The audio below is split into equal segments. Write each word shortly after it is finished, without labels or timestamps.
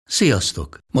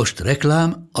Sziasztok! Most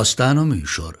reklám, aztán a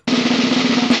műsor.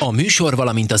 A műsor,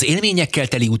 valamint az élményekkel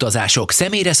teli utazások,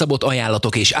 személyre szabott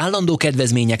ajánlatok és állandó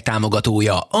kedvezmények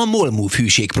támogatója a MOL Move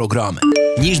hűségprogram.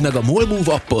 Nyisd meg a MOL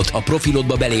Move appot, a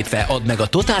profilodba belépve add meg a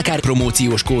Totalcar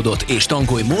promóciós kódot és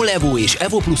tankolj MOL Evo és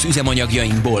Evo Plus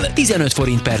üzemanyagjainkból 15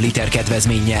 forint per liter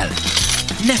kedvezménnyel.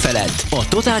 Ne feledd, a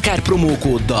Totalcar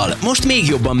promókóddal most még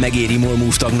jobban megéri MOL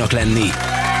Move tagnak lenni.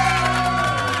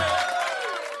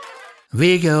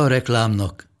 Vége a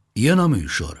reklámnak, jön a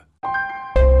műsor.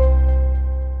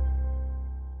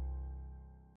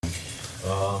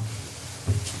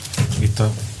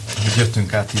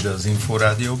 Jöttünk át ide az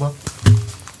Inforádióba.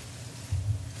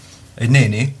 Egy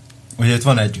néni, ugye itt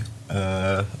van egy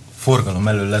forgalom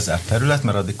elől lezárt terület,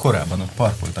 mert addig korábban ott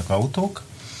parkoltak autók,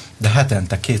 de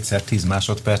hetente 2x10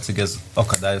 másodpercig ez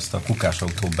akadályozta a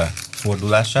kukásautó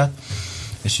befordulását,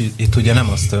 és itt ugye nem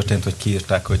az történt, hogy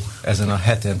kiírták, hogy ezen a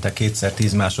hetente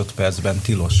 2x10 másodpercben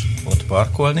tilos ott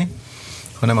parkolni,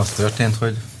 hanem az történt,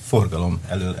 hogy forgalom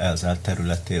elől elzárt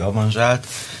területté avanzsált,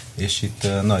 és itt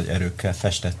nagy erőkkel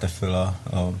festette föl a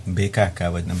BKK,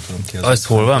 vagy nem tudom ki az. Az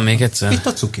hol van még egyszer? Itt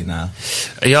a Cukinál.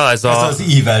 Ja, ez az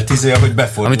ível tizé, ahogy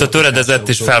befordult. Amit a töredezett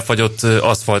és felfagyott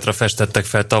aszfaltra festettek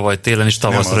fel tavaly télen, és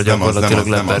tavaszra gyakorlatilag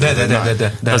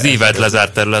lepert. De az ívelt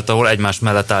lezárt terület, ahol egymás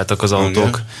mellett álltak az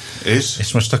autók.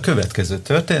 És most a következő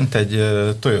történt, egy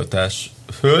Toyotás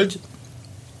hölgy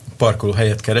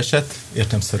parkolóhelyet keresett,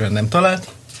 értelemszerűen nem talált,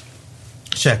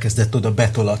 és elkezdett oda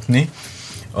betolatni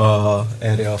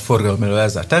erre a forgalom elől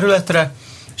elzárt területre,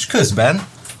 és közben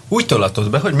úgy tolatott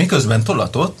be, hogy miközben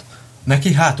tolatott,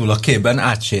 neki hátul a képben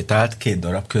átsétált 2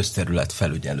 darab közterület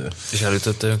felügyelő. És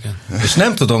elütötte őket? És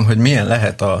nem tudom, hogy milyen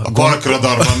lehet a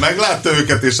parkradarban meglátta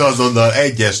őket, és azonnal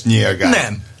egyes nyilgál.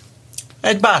 Nem.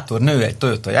 Egy bátor nő egy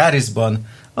Toyota Yarisban,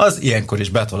 az ilyenkor is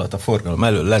betolat a forgalom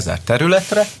elől lezárt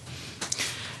területre.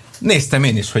 Néztem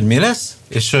én is, hogy mi lesz,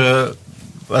 és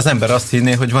az ember azt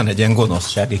hinné, hogy van egy ilyen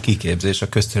gonoszsági kiképzés a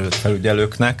közterület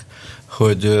felügyelőknek,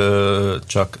 hogy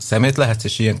csak szemét lehetsz,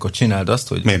 és ilyenkor csináld azt,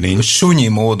 hogy sunyi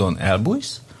módon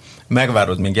elbújsz,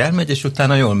 megvárod, míg elmegy, és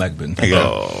utána jól megbüntet.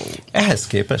 Ehhez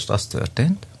képest az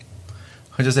történt,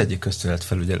 hogy az egyik közterület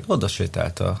felügyelő oda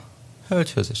sétált a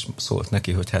hölgyhöz, és szólt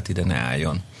neki, hogy hát ide ne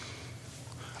álljon.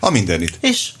 A mindenit.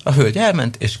 És a hölgy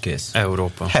elment, és kész.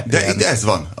 Európa. De ez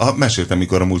van. Meséltem,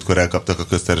 mikor a múltkor elkaptak a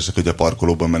közteresek, hogy a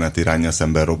parkolóban menetiránnyal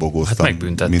szemben robogóztam. Hát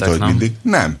megbüntettek, mint ahogy nem? Mindig.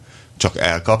 Nem. Csak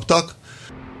elkaptak.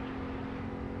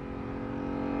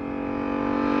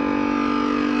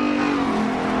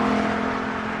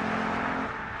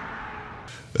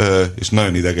 És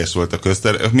nagyon ideges volt a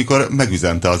közter, mikor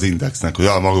megüzente az Indexnek, hogy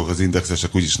maguk az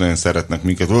indexesek úgyis nagyon szeretnek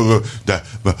minket, de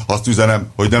azt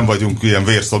üzenem, hogy nem vagyunk ilyen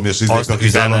vérszomjas izék,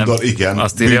 akik állandóan, igen,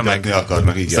 azt írja meg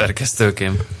akarnak, igen.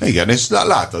 Szerkesztőként. Igen, és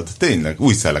látod, tényleg,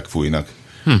 új szelek fújnak.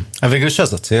 Hát végül is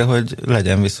az a cél, hogy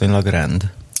legyen viszonylag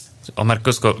rend. Ha már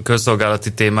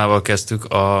közszolgálati témával kezdtük,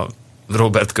 a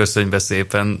Robert köszönjbe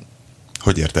szépen.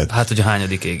 Hogy érted? Hát, hogy a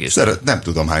hányadik égéstér? Nem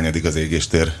tudom, hányadik az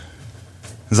égéstér.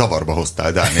 Zavarba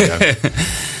hoztál, Dániel.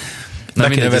 Nem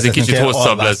mindegy, ez egy kicsit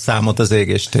hosszabb lesz. Számot az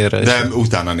égéstérre. De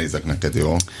utána nézek neked,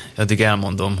 jó? Addig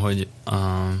elmondom, hogy a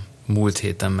múlt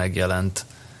héten megjelent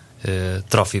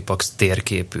Trafipax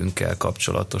térképünkkel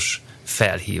kapcsolatos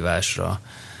felhívásra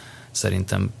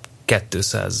szerintem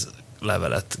 200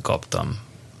 levelet kaptam.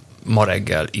 Ma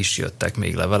reggel is jöttek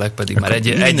még levelek, pedig akkor már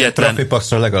egyetlen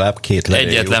Trafipaxra legalább 2 levél.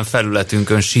 Egyetlen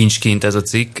felületünkön sincs kint ez a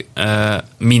cikk.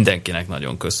 Mindenkinek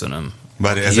nagyon köszönöm.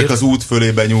 Bár ezek az út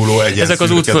fölébe nyúló ezek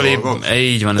az út fölé,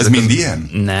 így van. Ez mind ilyen?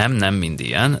 Nem mind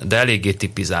ilyen, de eléggé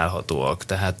tipizálhatóak.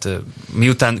 Tehát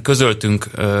miután közöltünk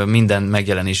minden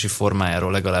megjelenési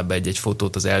formájáról legalább egy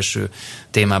fotót az első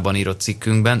témában írott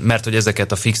cikkünkben, mert hogy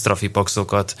ezeket a fix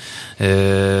trafipaxokat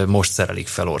most szerelik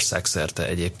fel országszerte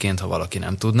egyébként, ha valaki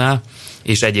nem tudná,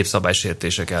 és egyéb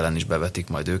szabálysértések ellen is bevetik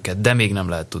majd őket, de még nem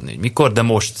lehet tudni, hogy mikor, de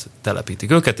most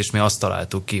telepítik őket, és mi azt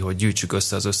találtuk ki, hogy gyűjtsük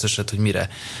össze az összeset, hogy mire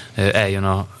eljön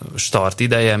a start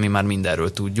ideje, mi már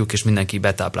mindenről tudjuk, és mindenki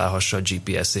betáplálhassa a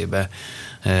GPS-ébe,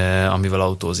 amivel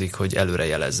autózik, hogy előre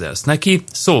jelezze ezt neki.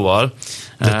 Szóval...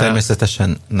 De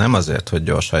természetesen nem azért, hogy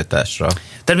gyorshajtásra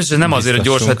természetesen nem azért, hogy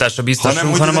gyorshajtásra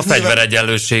biztosunk, hanem a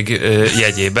fegyveregyenlőség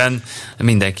jegyében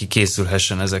mindenki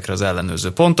készülhessen ezekre az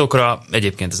ellenőrző pontokra.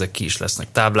 Egyébként ezek ki is lesznek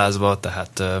táblázva,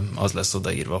 tehát az lesz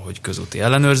odaírva, hogy közúti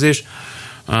ellenőrzés.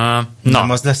 Nem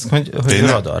az lesz, hogy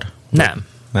radar? Nem.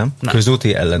 Nem?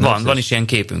 Közúti ellenőrzés? Van is ilyen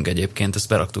képünk egyébként, ezt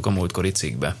beraktuk a múltkori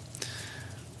cikkbe.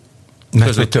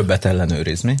 Mert hogy többet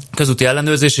ellenőriz, mi? Közúti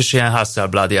ellenőrzés és ilyen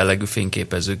Hasselblad jellegű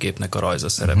fényképezőgépnek a rajza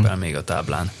szerepel még a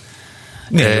táblán.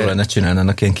 Milyen jól lenne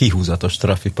csinálnának ilyen kihúzatos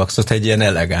trafipaxot, egy ilyen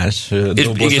elegáns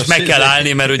dobozos. És meg kell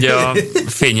állni, mert ugye a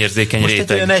fényérzékeny most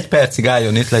réteg. Most egy percig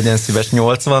álljon itt, legyen szíves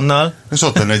 80-nal. És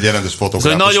ott lenne egy jelentős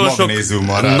fotográfus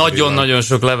magnéziummal. Nagyon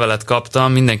sok levelet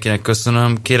kaptam, mindenkinek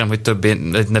köszönöm, kérem, hogy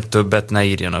többet ne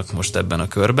írjanak most ebben a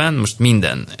körben. Most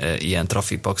minden ilyen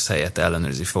trafipax helyet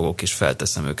ellenőrizni fogok, és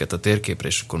felteszem őket a térképre,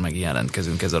 és akkor meg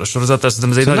jelentkezünk ezzel a sorozattal.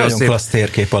 Ez egy nagyon szép klassz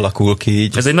térkép alakul ki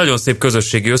így. Ez egy nagyon szép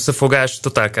közösségi összefogás.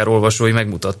 Totálkár olvasói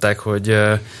megmutatták,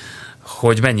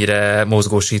 hogy mennyire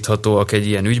mozgósíthatóak egy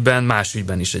ilyen ügyben, más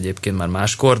ügyben is egyébként már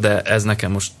máskor, de ez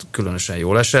nekem most különösen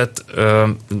jól esett.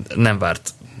 Nem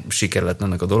várt siker lett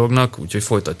ennek a dolognak, úgyhogy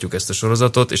folytatjuk ezt a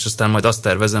sorozatot, és aztán majd azt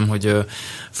tervezem, hogy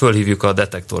fölhívjuk a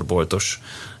detektorboltos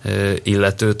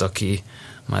illetőt, aki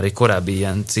már egy korábbi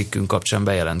ilyen cikkünk kapcsán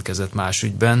bejelentkezett más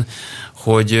ügyben,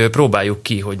 hogy próbáljuk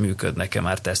ki, hogy működnek-e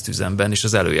már tesztüzemben, és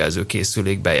az előjelző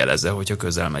készülék bejelezze, hogyha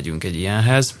közel megyünk egy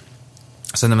ilyenhez.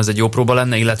 Szerintem ez egy jó próba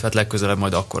lenne, illetve legközelebb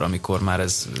majd akkor, amikor már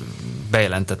ez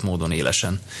bejelentett módon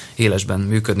élesben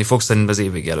működni fog. Szerintem az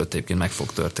évvég előtt egyébként meg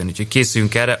fog történni. Úgyhogy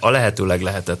készüljünk erre a lehető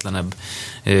leglehetetlenebb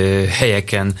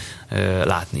helyeken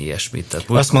látni ilyesmit. Tehát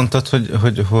azt mondtad,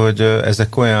 hogy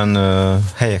ezek olyan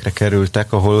helyekre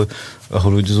kerültek, ahol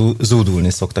úgy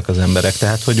zúdulni szoktak az emberek,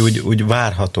 tehát hogy úgy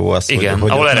várható az, igen,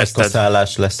 hogy ahol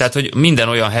szállás lesz. Tehát, hogy minden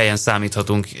olyan helyen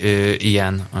számíthatunk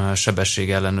ilyen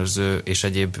sebességellenőrző és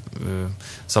egyéb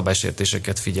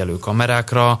szabálysértéseket figyelő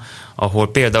kamerákra,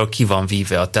 ahol például ki van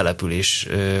víve a település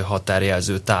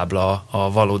határjelző tábla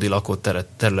a valódi lakott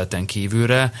területen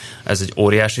kívülre. Ez egy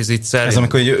óriási zicser. Ez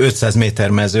amikor 500 méter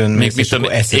mezőn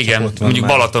igen, mondjuk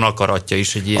Balaton akaratja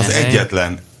is egy ilyen az hely.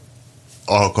 Egyetlen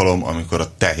alkalom, amikor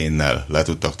a tehénnel le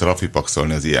tudtak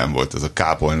trafipaxolni, az ilyen volt, ez a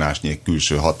Kápolnásnyék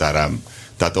külső határán.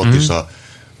 Tehát ott is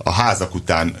a házak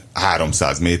után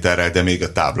 300 méterrel, de még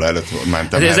a tábla előtt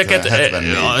mentem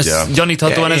 74-jel.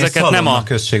 Gyaníthatóan ezeket nem a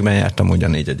községben jártam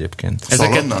ugyanígy egyébként.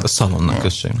 A Szalonna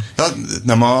községben.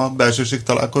 Nem a belsőség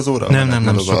találkozóra?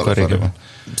 Nem, sokkal régebben.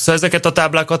 Szóval ezeket a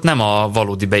táblákat nem a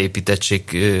valódi beépítettség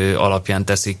alapján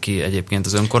teszik ki egyébként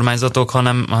az önkormányzatok,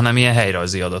 hanem ilyen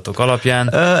helyrajzi adatok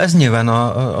alapján. Ez nyilván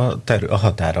a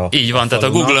határa. Így van, tehát a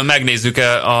Google-ön megnézzük,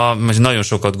 most nagyon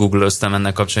sokat Google-öztem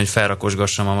ennek kapcsán, hogy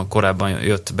felrakosgassam a korábban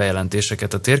jött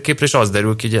bejelentéseket a térképre, és az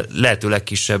derül ki, hogy lehető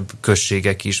legkisebb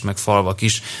községek is, meg falvak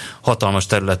is hatalmas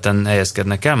területen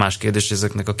helyezkednek el. Más kérdés, hogy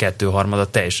ezeknek a 2/3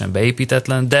 teljesen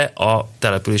beépítetlen, de a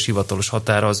település hivatalos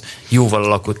határa az jóval a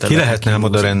lakott területen. Ki lehetne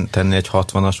oda tenni egy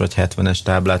 60-as vagy 70-es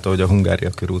táblát, ahogy a Hungária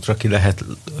körútra ki lehet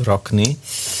rakni,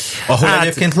 ahol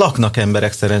egyébként laknak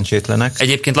emberek szerencsétlenek.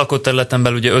 Egyébként lakott területen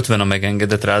belül ugye 50 a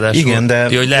megengedett, ráadásul. Igen, de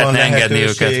hogy lehetne engedni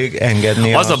őket.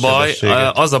 Engedni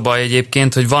az a baj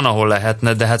egyébként, hogy van, ahol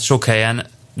lehetne, de hát sok helyen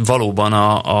valóban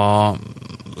a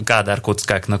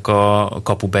kádárkockáknak a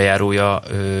kapubejárója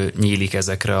nyílik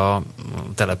ezekre a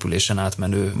településen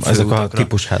átmenő főutakra. Ezek a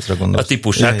típusházra gondolsz? A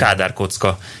típusház,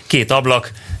 kádárkocka. 2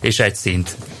 ablak és 1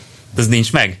 szint. Ez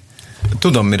nincs meg?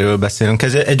 Tudom, miről beszélünk.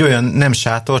 Ez egy olyan nem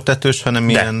sátortetős, hanem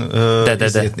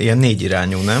ilyen 4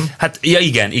 irányú, nem? Hát ja,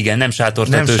 igen, nem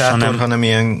sátortetős, hanem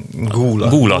ilyen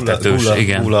gúlatetős,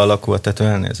 igen. Gúla alakú a tető,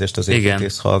 elnézést az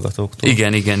építész hallgatóktól.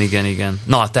 Igen.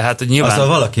 Na, tehát, hogy nyilván... Azzal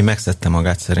valaki megszedte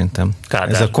magát szerintem.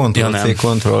 Kádár. Ez a Ctrl-C,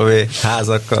 Ctrl-V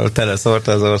házakkal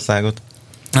teleszórta az országot.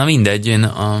 Na mindegy,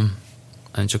 én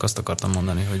csak azt akartam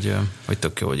mondani, hogy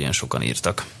tök jó, hogy ilyen sokan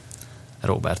írtak.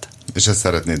 Robert. És ezt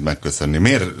szeretnéd megköszönni.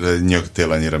 Miért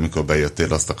nyögtél annyira, amikor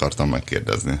bejöttél, azt akartam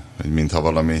megkérdezni, hogy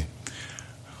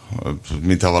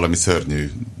mintha valami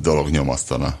szörnyű dolog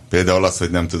nyomasztana. Például az,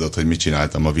 hogy nem tudod, hogy mit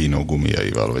csináltam a Vino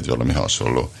gumiaival, vagy valami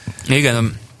hasonló.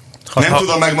 Igen.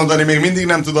 Tudom megmondani, még mindig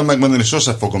nem tudom megmondani,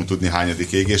 sose fogom tudni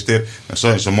hányadik égéstér, mert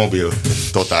sajnos a mobil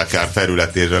totálkár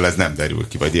felületéről ez nem derül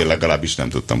ki, vagy én legalábbis nem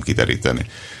tudtam kideríteni.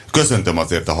 Köszöntöm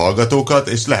azért a hallgatókat,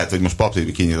 és lehet, hogy most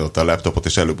Papír kinyitotta a laptopot,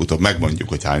 és előbb-utóbb megmondjuk,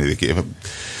 hogy hányadik év.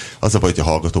 Az a baj, hogy a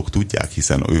hallgatók tudják,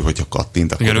 hiszen ő, hogyha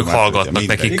kattint, akkor ők hallgatnak,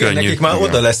 nekik könnyű. Nekik már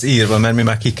oda lesz írva, mert mi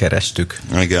már kikerestük.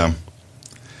 Igen.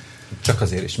 Csak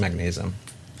azért is megnézem.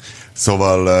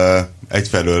 Szóval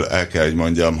egyfelől el kell, hogy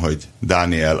mondjam, hogy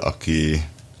Dániel, aki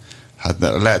hát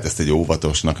lehet ezt egy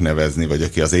óvatosnak nevezni, vagy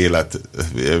aki az élet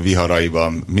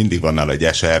viharaiban mindig van nála egy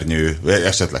esernyő,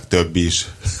 esetleg több is,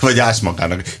 vagy ás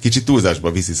magának. Kicsit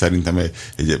túlzásba viszi, szerintem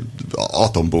egy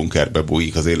atombunkerbe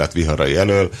bújik az élet viharai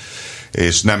elől,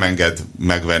 és nem enged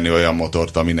megvenni olyan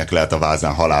motort, aminek lehet a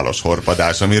vázán halálos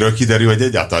horpadás, amiről kiderül, hogy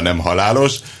egyáltalán nem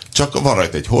halálos, csak van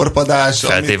rajta egy horpadás.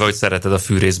 Feltéve, hogy szereted a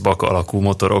fűrészbak alakú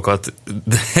motorokat,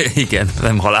 de igen,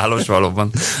 nem halálos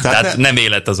valóban. Tehát nem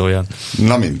élet az olyan.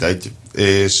 Na mindegy,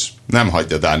 és nem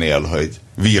hagyja Dániel, hogy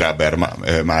V-Rubber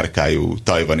márkájú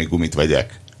tajvani gumit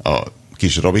vegyek a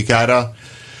kis Robikára.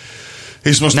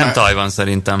 És most nem Tajvan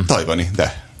szerintem. Tajvani,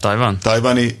 de.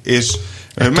 Tajvani, és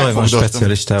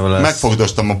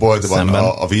megfogdostam a boltban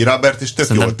a vírábert, és tök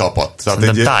jól tapadt.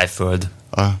 Szerintem Tájföld.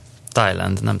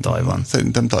 Thailand, nem Tajvan.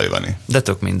 Szerintem tajvani. De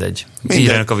tök mindegy.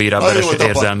 Írjanak a víráberes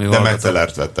érzelmű hallgatók. De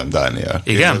Metzelert vettem, Dániel.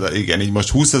 Igen? Igen, így most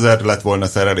 20 000 lett volna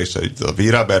szerelés, a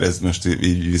víráber, ez most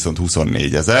így viszont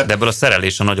 24 000. De ebből a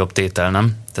szerelés a nagyobb tétel,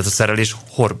 nem? Tehát a szerelés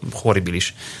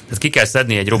horribilis. Tehát ki kell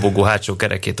szedni egy robogó hátsó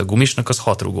kerekét a gumisnak, az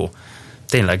 6 rugó.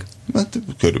 Tényleg? Hát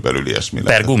körülbelül ilyesmi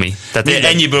per gumi. Tehát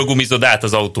ennyiből gumizod át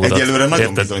az autódat. Egyelőre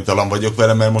nagyon bizonytalan vagyok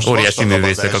vele, mert most óriási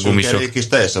művészek a gumisok. És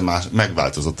teljesen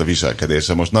megváltozott a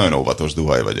viselkedése. Most nagyon óvatos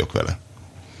duhaj vagyok vele.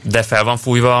 De fel van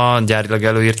fújva a gyárilag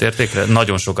előírt értékre?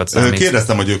 Nagyon sokat számít.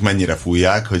 Kérdeztem, hogy ők mennyire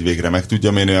fújják, hogy végre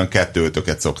megtudjam. Én olyan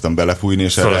 2-5-öket szoktam belefújni,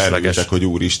 és erre elültek, hogy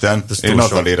úristen. Én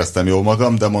azzal éreztem jó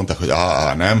magam, de mondták, hogy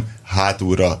nem,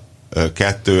 hátulra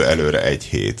 2, előre 1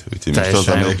 hét. Úgyhogy most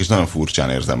azzal megyek, és nagyon furcsán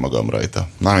érzem magam rajta.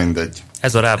 Na mindegy.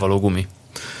 Ez a rávaló gumi.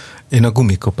 Én a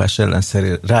gumikopás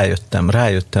ellenszerű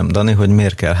rájöttem, Dani, hogy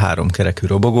miért kell 3 kerekű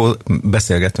robogó.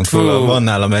 Beszélgettünk róla, van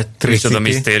nálam egy Tricity. Micsoda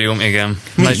misztérium, igen.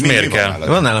 Na és miért kell?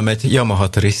 Van nálam egy Yamaha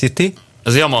Tricity.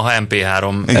 Az Yamaha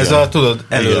MP3. Igen. Ez tudod,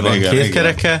 elő van 2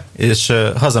 kereke, és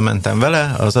hazamentem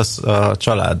vele, azaz a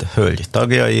család hölgy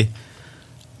tagjai,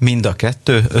 mind a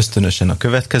 2 ösztönösen a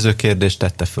következő kérdést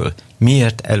tette föl.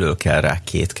 Miért elő kell rá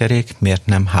 2 kerék, miért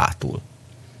nem hátul?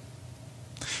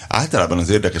 Általában az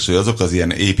érdekes, hogy azok az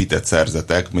ilyen épített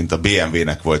szerzetek, mint a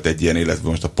BMW-nek volt egy ilyen, illetve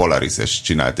most a Polaris is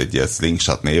csinált egy ilyen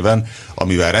Slingshot néven,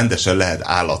 amivel rendesen lehet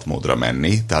állatmódra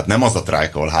menni, tehát nem az a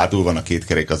trike, ahol hátul van a 2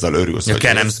 kerék, azzal örülsz. A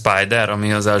Can-Am Spider,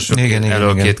 ami az első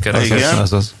elő 2 kerék. Igen.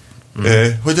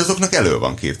 Hogy azoknak elő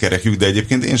van 2 kerekük, de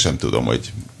egyébként én sem tudom,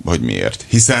 hogy miért.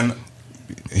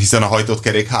 Hiszen a hajtott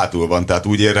kerék hátul van, tehát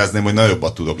úgy érezném, hogy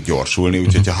nagyobbat tudok gyorsulni,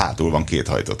 úgyhogy ha hátul van 2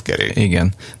 hajtott kerék.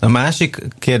 Igen. A másik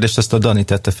kérdést azt a Dani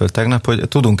tette föl tegnap, hogy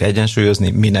tudunk egyensúlyozni,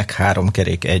 minek 3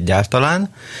 kerék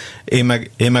egyáltalán.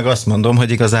 Én meg azt mondom,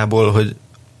 hogy igazából, hogy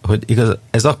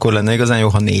ez akkor lenne igazán jó,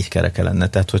 ha 4 kereke lenne.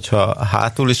 Tehát, hogyha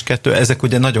hátul is 2, ezek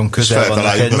ugye nagyon közel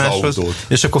vannak egymáshoz,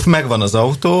 és akkor megvan az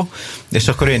autó, és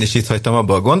akkor én is itt hagytam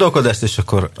abba a gondolkodást, és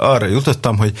akkor arra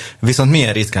jutottam, hogy viszont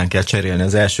milyen ritkán kell cserélni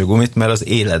az első gumit, mert az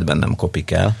életben nem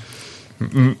kopik el.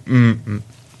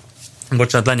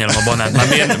 Bocsánat, lenyelem a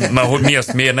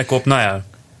banát. Miért ne kopna el?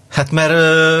 Hát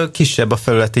mert kisebb a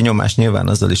felületi nyomás, nyilván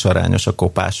azzal is arányos a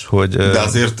kopás, hogy... De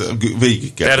azért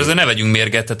végig kell. Erre azért ne vegyünk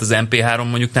mérget, tehát az MP3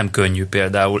 mondjuk nem könnyű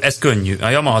például. Ez könnyű. A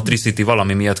Yamaha Tricity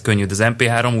valami miatt könnyű, de az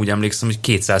MP3 úgy emlékszem, hogy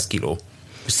 200 kiló.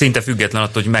 Szinte független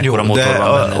attól, hogy mekkora motor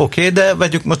van benne. Oké, de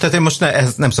vegyük most, tehát én most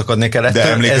nem szakadnék el ettől. De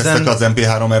emlékeztek az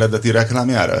MP3 eredeti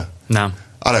reklámjára? Nem.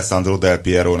 Alessandro Del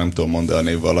Piero, nem tudom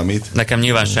mondani valamit. Nekem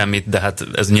nyilván semmit, de hát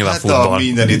ez nyilván futball. A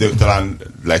minden idők talán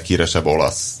leghíresebb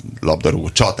olasz labdarúgó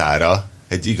csatára,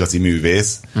 egy igazi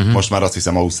művész, most már azt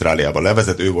hiszem Ausztráliában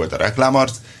levezet, ő volt a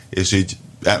reklámarc, és így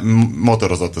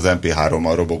motorozott az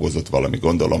MP3-mal, robogozott valami,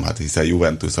 gondolom, hát hiszen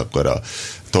Juventus akkor a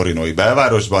torinói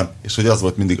belvárosban, és hogy az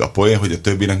volt mindig a poén, hogy a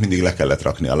többinek mindig le kellett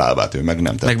rakni a lábát, ő meg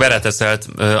nem tett. Meg beleteszelt,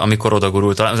 amikor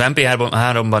odagurult. Az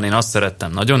MP3-ban én azt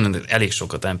szerettem nagyon, elég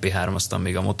sokat MP3-aztam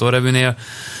még a motorrevűnél,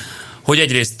 hogy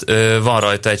egyrészt van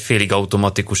rajta egy félig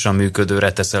automatikusan működő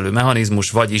reteszelő mechanizmus,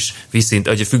 vagyis viszont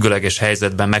egy függőleges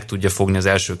helyzetben meg tudja fogni az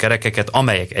első kerekeket,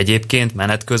 amelyek egyébként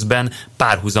menet közben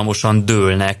párhuzamosan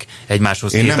dőlnek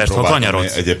egymáshoz képest, ha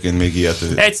kanyarodsz. Egyébként még ilyet.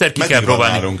 Egyszer ki kell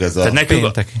próbálni.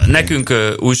 Nekünk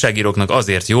újságíróknak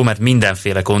azért jó, mert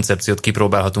mindenféle koncepciót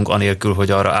kipróbálhatunk anélkül,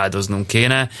 hogy arra áldoznunk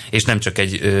kéne, és nem csak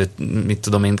egy,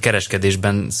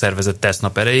 kereskedésben szervezett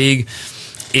tesztnap erejéig.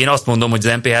 Én azt mondom, hogy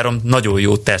az MP3 nagyon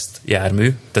jó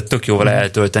tesztjármű, tehát tök jó vele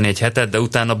eltölteni egy hetet, de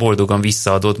utána boldogan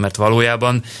visszaadod, mert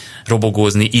valójában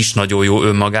robogózni is nagyon jó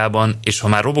önmagában, és ha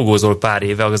már robogózol pár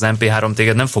éve, az MP3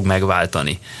 téged nem fog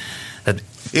megváltani. Tehát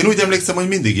én úgy emlékszem, hogy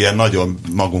mindig ilyen nagyon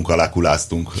magunk alá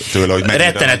kuláztunk tőle, hogy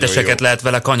retteneteseket lehet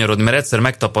vele kanyarodni, mert egyszer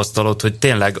megtapasztalod, hogy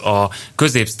tényleg a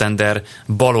középsztender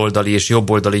baloldali és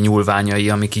jobboldali nyúlványai,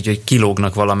 amik így hogy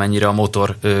kilógnak valamennyire a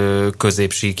motor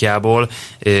középsíkjából,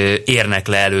 érnek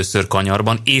le először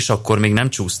kanyarban, és akkor még nem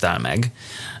csúsztál meg.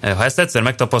 Ha ezt egyszer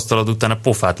megtapasztalod, utána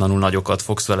pofátlanul nagyokat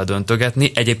fogsz vele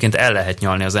döntögetni. Egyébként el lehet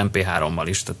nyalni az MP3-mal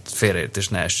is, tehát félreértés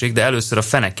ne essék, de először a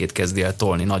fenekét kezdi el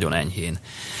tolni nagyon enyhén.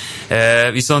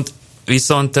 Viszont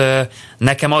Viszont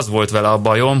nekem az volt vele a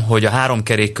bajom, hogy a 3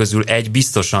 kerék közül egy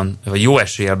biztosan, vagy jó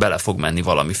eséllyel bele fog menni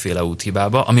valamiféle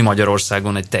úthibába, ami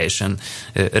Magyarországon egy teljesen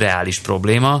reális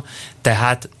probléma,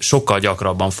 tehát sokkal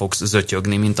gyakrabban fogsz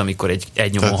zötyögni, mint amikor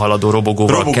egy nyomon haladó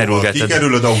robogóval kerülgeted.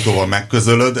 Kikerülöd, autóval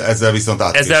megközölöd, ezzel viszont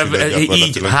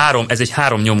ez egy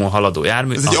 3 nyomon haladó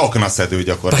jármű. Ez egy aknaszedő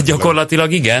gyakorlatilag.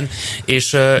 Gyakorlatilag igen.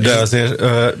 De azért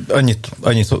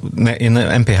annyit én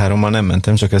MP3-mal nem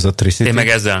mentem, csak ez a Tricity. Én meg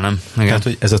ezzel nem. Igen. Tehát,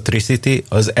 hogy ez a Tricity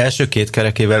az első 2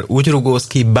 kerekével úgy rugóz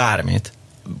ki bármit,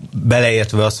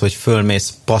 beleértve az, hogy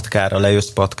fölmész patkára, lejössz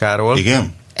patkáról.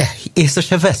 Igen? Észre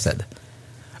se veszed.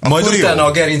 Majd Akkor utána jó.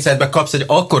 a gerincedbe kapsz egy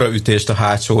akkora ütést a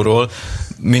hátsóról,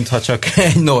 mintha csak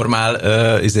egy normál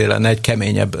lenne, egy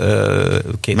keményebb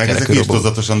kétkerekű meg ezek robot.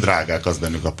 irtózatosan drágák, az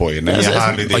bennük a poén.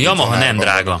 A Yamaha nem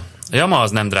drága. A Yamaha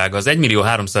az nem drága, az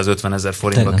 1.350.000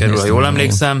 forintba kerül, ha jól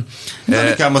emlékszem. De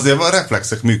nekem azért a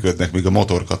reflexek működnek, míg a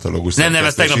motorkatalógus. Nem,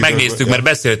 ezt tegnap megnéztük, mert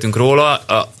beszéltünk róla.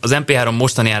 Az MP3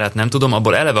 mostani árát nem tudom,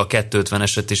 abból eleve a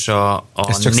 250-eset és a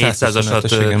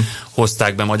 400-asat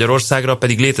hozták be Magyarországra,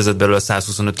 pedig létezett belőle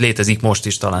 125, létezik most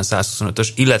is talán 125-ös,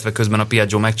 illetve közben a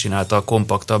Piaggio megcsinálta a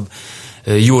kompaktabb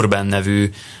Urban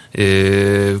nevű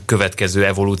következő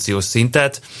evolúciós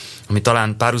szintet, ami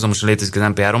talán párhuzamosan létezik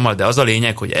az MP3-mal, de az a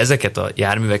lényeg, hogy ezeket a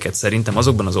járműveket szerintem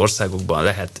azokban az országokban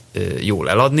lehet jól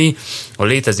eladni, ahol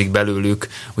létezik belőlük,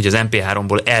 hogy az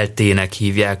MP3-ból LT-nek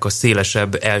hívják a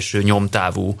szélesebb első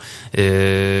nyomtávú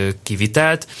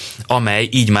kivitelt, amely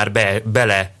így már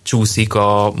bele csúszik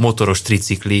a motoros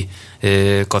tricikli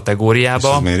kategóriába.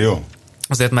 És ez miért jó?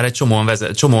 Azért már egy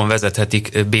csomóan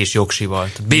vezethetik B-s jogsival.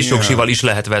 B-s jogsival is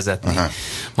lehet vezetni. Aha.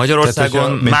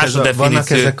 Magyarországon más a definíció. Vannak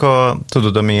ezek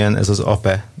tudod, amilyen ez az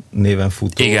APE néven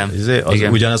futó. Igen. Az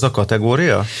igen. Ugyanaz a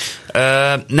kategória?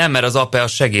 Nem, mert az APE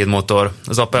az segédmotor.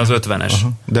 Az APE az 50-es.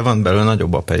 Aha. De van belőle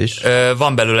nagyobb APE is.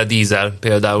 Van belőle dízel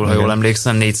például, ha jól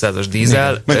emlékszem, 400-as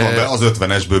dízel. Meg van az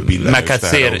 50-esből billenős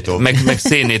teherautó. Meg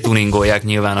szénné tuningolják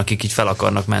nyilván, akik így fel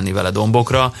akarnak menni vele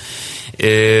dombokra.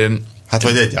 Hát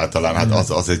vagy egyáltalán, hát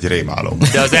az egy rémálom.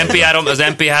 De az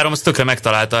MP3 az tökre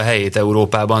megtalálta a helyét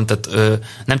Európában, tehát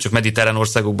nem csak mediterrán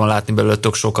országokban látni belőle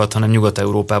tök sokat, hanem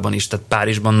Nyugat-Európában is, tehát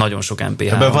Párizsban nagyon sok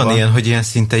MP3 van. Van ilyen, hogy ilyen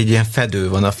szinte egy ilyen fedő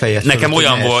van a feje. Nekem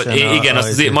olyan volt, igen,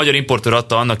 az magyar importőr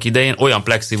adta annak idején, olyan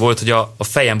plexi volt, hogy a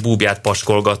fejem búbját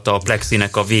paskolgatta a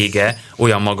plexinek a vége,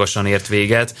 olyan magasan ért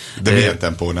véget. De milyen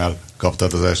tempónál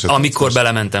kaptad az első? Amikor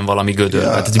belementem valami gödörbe,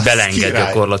 tehát belenged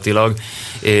gyakorlatilag.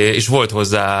 És volt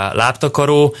hozzá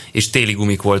lábtakaró, és téli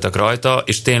gumik voltak rajta,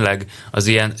 és tényleg az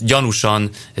ilyen gyanúsan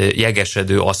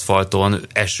jegesedő aszfalton,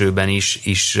 esőben is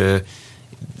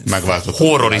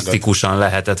horrorisztikusan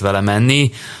lehetett vele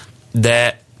menni,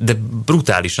 de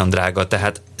brutálisan drága,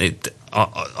 tehát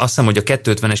azt hiszem, hogy a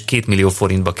 250-es 2 millió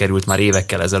forintba került már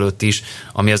évekkel ezelőtt is,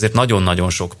 ami azért nagyon-nagyon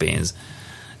sok pénz.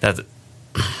 Tehát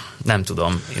nem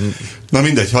tudom. Na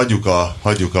mindegy, hagyjuk a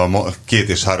 2-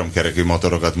 és 3 kerekű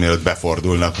motorokat, mielőtt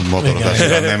befordulnak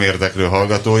motorozásra nem érdeklő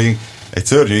hallgatóink. Egy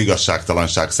szörnyű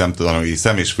igazságtalanság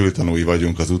szem- és fültanúi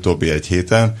vagyunk az utóbbi egy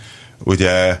héten.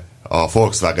 Ugye a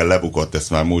Volkswagen lebukott, ezt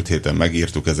már múlt héten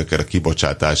megírtuk ezekkel a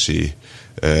kibocsátási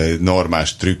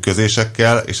normás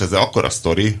trükközésekkel, és ez akkora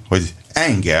sztori, hogy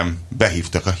engem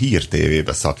behívtak a Hír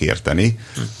TV-be szakérteni,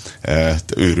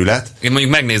 őrület. Én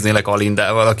mondjuk megnéznélek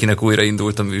Alindával, akinek újra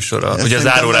indult a műsora. Ugye az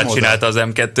árórát csinálta az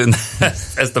M2-n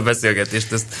ezt a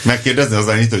beszélgetést. Megkérdezni az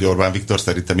annyit, hogy Orbán Viktor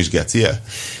szerintem is gecije?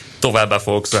 Továbbá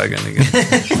Volkswagen, igen.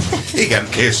 Igen,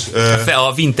 és...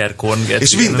 a Winterkorn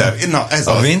geci. És na ez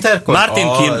a Winterkorn? Martin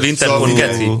Winterkorn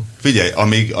geci. Figyelj,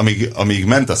 amíg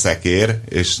ment a szekér,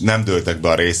 és nem dőltek be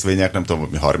a részvények, nem tudom,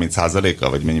 30%-kal,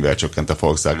 vagy mennyivel csökkent a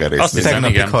Volkswagen részvény. Azt hiszem,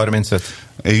 tegnapig 35.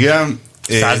 Igen.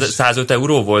 105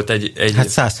 euró volt egy... Hát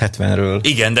 170-ről.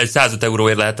 Igen, de egy 105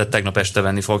 euróért lehetett tegnap este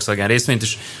venni Volkswagen részvényt,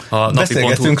 és a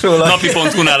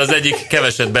napi.hu-nál az egyik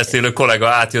keveset beszélő kollega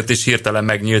átjött, és hirtelen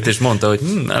megnyílt, és mondta, hogy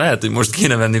lehet, hogy most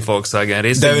kéne venni Volkswagen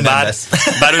részvényt. De ő nem vesz.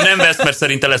 Bár ő nem vesz, mert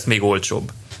szerinte lesz még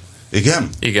olcsóbb. Igen?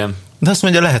 Igen. De azt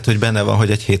mondja, lehet, hogy benne van,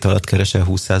 hogy egy hét alatt keresel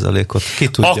 20%-ot. Ki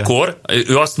tudja? Akkor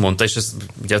ő azt mondta, és ez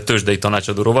ugye a tőzsdei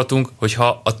tanácsadó rovatunk,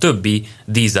 hogyha a többi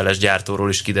dízeles gyártóról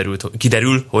is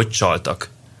kiderül, hogy csaltak.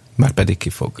 Már pedig ki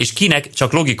fog. És kinek,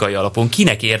 csak logikai alapon,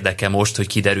 kinek érdeke most, hogy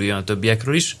kiderüljön a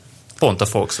többiekről is? Pont a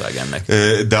Volkswagennek.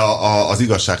 De az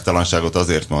igazságtalanságot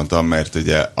azért mondtam, mert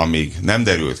ugye amíg nem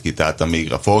derült ki, tehát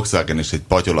amíg a Volkswagen is egy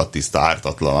patyolattiszta,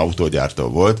 ártatlan autógyártó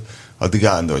volt, addig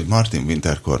állandó, hogy Martin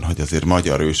Winterkorn, hogy azért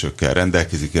magyar ősökkel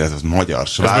rendelkezik, ez az magyar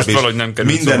sváb, és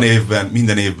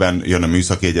minden évben jön a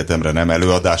Műszaki Egyetemre nem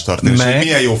előadást tartani, és hogy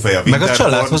milyen jó fej a Winterkorn. Meg a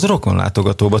családhoz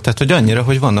rokonlátogatóba, tehát hogy annyira,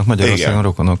 hogy vannak Magyarországon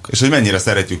rokonok. És hogy mennyire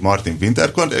szeretjük Martin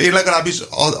Winterkorn. Én legalábbis,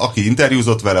 aki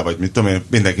interjúzott vele, vagy mit tudom én,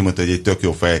 mindenki mondta, hogy egy tök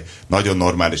jó fej, nagyon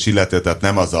normális illető, tehát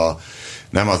nem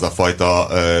az a fajta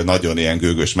nagyon ilyen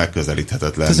gőgös,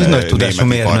 megközelíthetetlen ez egy nagy tudású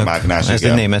mérnök. Iparmágnás. Ez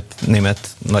egy német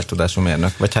nagy tudású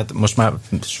mérnök. Vagy hát most már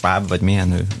sváb, vagy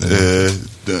milyen ő?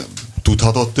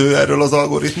 Tudhatott ő erről az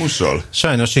algoritmusról?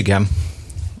 Sajnos igen.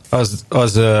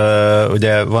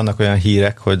 Ugye vannak olyan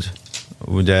hírek, hogy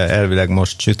ugye elvileg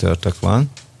most csütörtök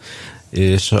van,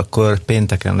 és akkor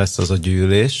pénteken lesz az a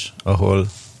gyűlés, ahol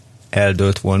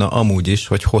eldőlt volna amúgy is,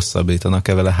 hogy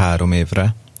hosszabbítanak-e vele 3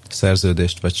 évre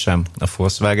szerződést, vagy sem a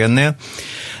Volkswagennél,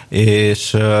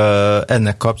 és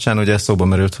ennek kapcsán ugye szóba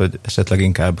merült, hogy esetleg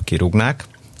inkább kirúgnák,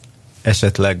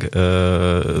 esetleg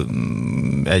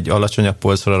egy alacsonyabb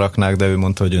polcra raknák, de ő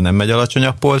mondta, hogy ő nem megy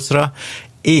alacsonyabb polcra,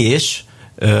 és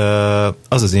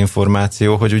az az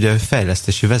információ, hogy ugye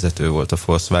fejlesztési vezető volt a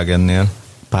Volkswagennél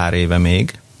pár éve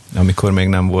még, amikor még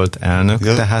nem volt elnök,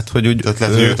 ja, tehát hogy úgy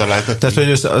tehát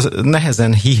hogy az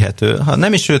nehezen hihető, ha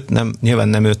nem is nyilván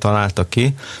nem ő találta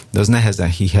ki, de az nehezen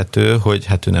hihető, hogy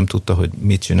hát ő nem tudta, hogy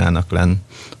mit csinálnak lenn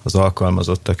az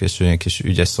alkalmazottak, és olyan kis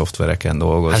ügyes szoftvereken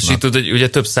dolgoznak. Hát tudod, hogy ugye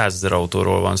több 100 000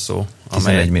 autóról van szó.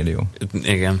 11 millió.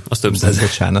 Igen, az több száz.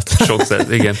 Bocsánat. Sok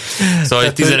száz, igen.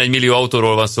 Szóval 11 millió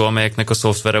autóról van szó, amelyeknek a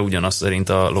szoftvere ugyanaz szerint,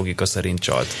 a logika szerint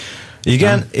csalt.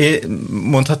 Igen,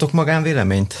 mondhatok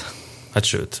magánvéleményt? Hát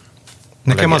sőt.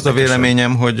 Nekem az a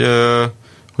véleményem,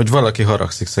 hogy valaki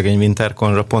haragszik szegény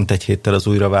Winterkornra pont egy héttel az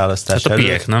újraválasztás előtt.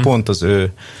 Piek, nem? Pont az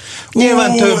ő.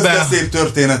 Nyilván többen. Ez szép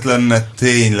történet lenne,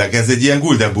 tényleg. Ez egy ilyen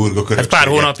Guldenburg-a körökséget. Hát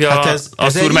pár hónapja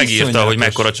az úr megírta, hogy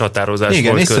mekkora csatározás volt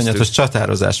köztük. Igen, iszonyatos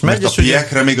csatározás. Mert a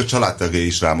piekre még a családtagjai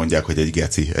is rámondják, hogy egy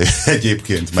geci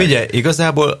egyébként. Figyelj,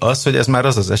 igazából az, hogy ez már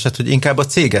az eset, hogy inkább a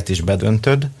céget is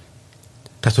bedöntöd.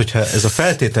 Tehát, hogyha ez a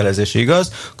feltételezés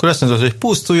igaz, akkor azt mondod, hogy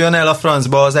pusztuljon el a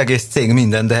francba az egész cég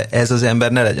minden, de ez az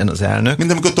ember ne legyen az elnök.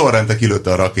 Mint amikor Torrente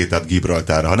kilőtte a rakétát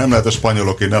Gibraltárra. Ha nem lehet a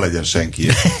spanyolok, ne legyen senki.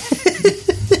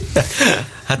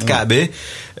 Hát kb.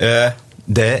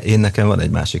 De én nekem van egy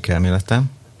másik elméletem.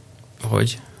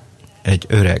 Hogy? Egy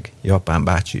öreg japán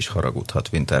bácsi is haragudhat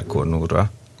Winterkorn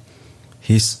úrra.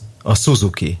 Hisz a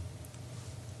Suzuki.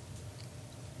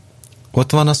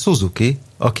 Ott van a Suzuki,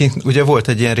 aki ugye volt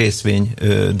egy ilyen részvény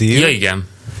deal. Ja, igen.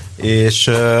 És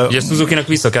ugye a Suzukinak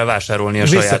vissza kell vásárolni a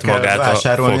saját magát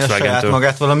a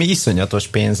Volkswagen-től. Valami iszonyatos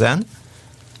pénzen,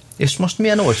 és most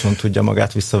milyen olcsón tudja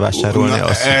magát visszavásárolni.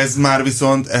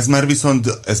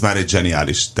 Ez már egy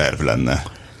zseniális terv lenne.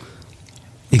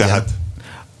 Igen. Tehát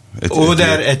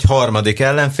Oder egy harmadik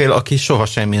ellenfél, aki soha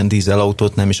semmilyen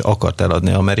dízelautót nem is akart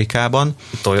eladni Amerikában.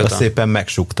 Toyota. Azt szépen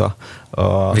megsúgta.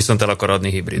 Viszont el akar adni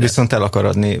hibridet. Viszont el akar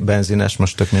adni benzines,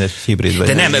 most tök mindegy hibrid vagy.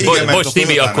 De nem, bocs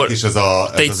Tibi, akkor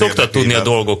te így szoktad tudni a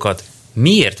dolgokat.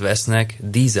 Miért vesznek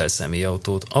dízel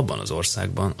személyautót abban az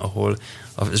országban, ahol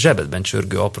a zsebedben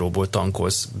csörgő apróból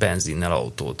tankolsz benzinnel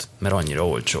autót, mert annyira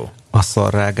olcsó? A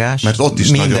szarrágás. Mert ott is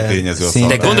nagyon tényező a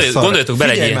szarrágás. De gondoljatok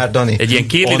bele, egy ilyen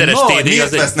 2 literes TDI.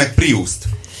 Miért vesznek Priust?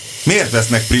 Miért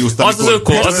vesznek Priust? Az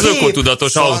az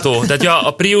ökotudatos autó. Tehát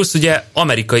a Prius ugye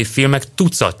amerikai filmek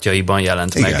tucatjaiban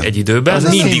jelent meg egy időben.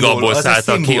 Mindig abból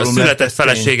szálltak ki. A született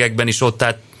feleségekben is ott,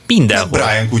 tehát mindenhol.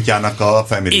 Brian kutyának a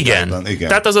Family Igen.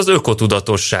 Tehát az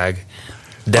ökotudatosság.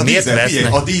 De miért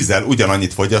vesznek? A dízel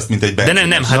ugyanannyit fogyaszt, mint egy benzin. De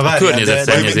nem, hát a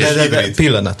környezetszennyezés.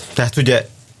 Pillanat. Tehát ugye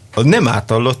nem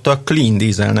átallottak clean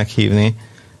dieselnek hívni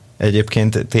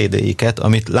egyébként TDI-ket,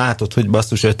 amit látod, hogy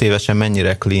basszus 5 évesen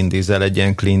mennyire clean diesel, egy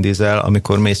ilyen clean diesel,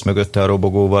 amikor mész mögötte a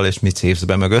robogóval, és mit szívsz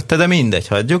be mögötte, de mindegy,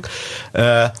 hagyjuk.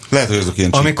 Lehet, hogy azok ilyen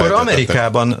amikor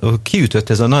Amerikában beütött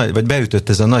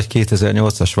ez a nagy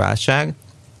 2008-as válság,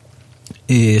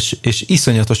 és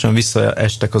iszonyatosan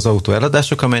visszaestek az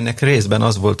autóeladások, amelynek részben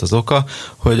az volt az oka,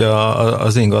 hogy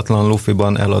az ingatlan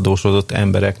lufiban eladósodott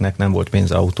embereknek nem volt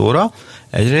pénz autóra,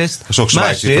 egyrészt. Sok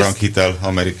svájci frank hitel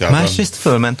Amerikában. Másrészt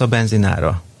fölment a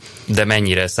benzinára. De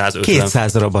mennyire? 150?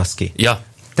 200-ra baszki. Ja.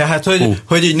 Tehát,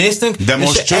 hogy így néztünk, de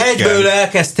most és egyből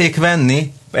elkezdték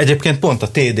venni, egyébként pont a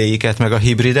TDI-ket, meg a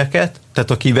hibrideket,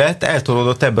 tehát aki vett,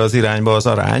 eltolódott ebbe az irányba az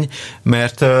arány,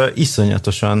 mert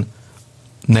iszonyatosan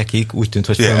nekik úgy tűnt,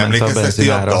 hogy fölment a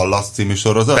benzinára. A Dallas című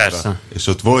sorozatra? Persze. És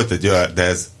ott volt egy olyan, de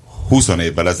ez 20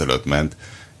 évvel ezelőtt ment,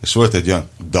 és volt egy olyan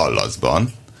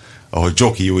Dallasban, ahol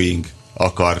Jockey Ewing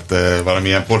akart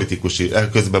valamilyen politikusi,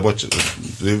 közben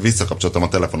visszakapcsoltam a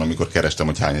telefon, amikor kerestem,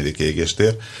 hogy hányadik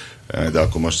égéstér, de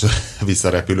akkor most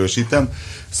visszarepülősítem.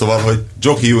 Szóval, hogy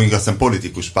Jockey Ewing azt hiszem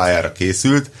politikus pályára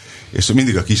készült, és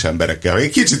mindig a kis emberekkel, egy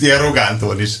kicsit ilyen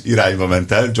Rogántól is irányba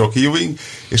ment el Jockey Ewing,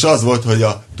 és az volt, hogy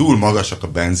túl magasak a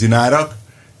benzinárak,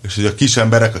 és hogy a kis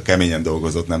emberek, a keményen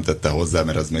dolgozott nem tette hozzá,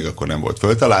 mert az még akkor nem volt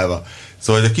föltalálva,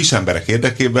 szóval, hogy a kis emberek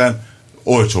érdekében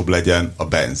olcsóbb legyen a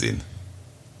benzin.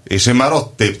 És én már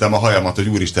ott téptem a hajamat, hogy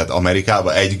úristen,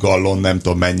 Amerikában 1 gallon nem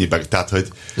tudom mennyibe, tehát hogy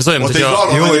ez olyan, ott egy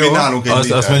gallon mennyi, nálunk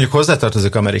egy azt mondjuk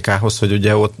hozzátartozik Amerikához, hogy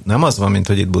ugye ott nem az van, mint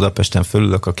hogy itt Budapesten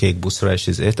fölülök a kék buszra és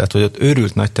tehát hogy ott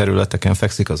őrült nagy területeken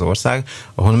fekszik az ország,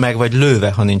 ahol meg vagy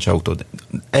lőve, ha nincs autód.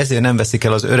 Ezért nem veszik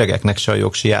el az öregeknek se a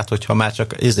jogsiját, hogyha már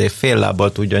csak fél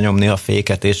lábbal tudja nyomni a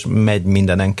féket, és megy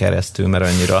mindenen keresztül, mert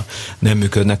annyira nem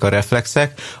működnek a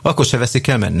reflexek, akkor se veszik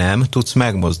el, mert nem tudsz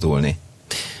megmozdulni.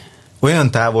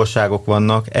 Olyan távolságok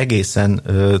vannak egészen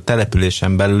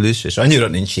településen belül is, és annyira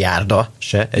nincs járda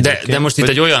se. De most itt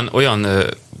egy olyan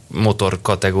motor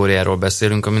kategóriáról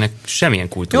beszélünk, aminek semmilyen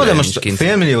kultúrája nincs. Jó, de most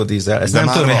 $500 000 dízel, ez nem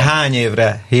tudom, hogy hány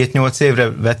évre, 7-8 évre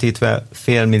vetítve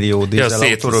 $500 000 dízel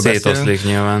autóról beszélünk.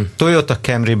 Nyilván. Toyota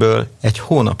Camryből egy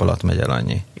hónap alatt megy el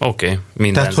annyi. Oké,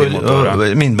 mind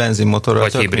benzinmotorral. Mind benzinmotorral,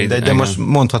 vagy hibrid. De most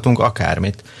mondhatunk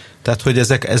akármit. Tehát, hogy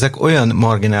ezek olyan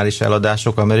marginális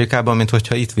eladások Amerikában, mint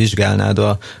hogyha itt vizsgálnád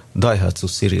a Daihatsu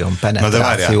Sirion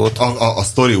penetrációt. Na de várjál, a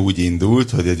sztori úgy indult,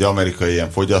 hogy egy amerikai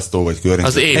ilyen fogyasztó vagy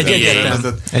környezet.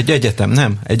 Egy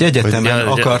egyetemen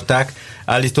akarták,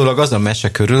 állítólag az a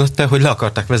mese körülötte, hogy le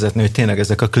akarták vezetni, hogy tényleg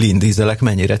ezek a clean dízelek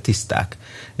mennyire tiszták.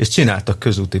 És csináltak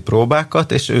közúti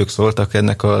próbákat, és ők szóltak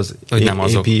ennek az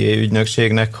APA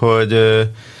ügynökségnek, hogy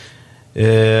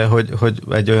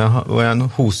egy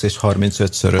olyan 20 és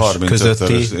 35-szörös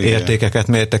közötti értékeket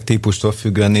mértek típustól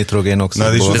függően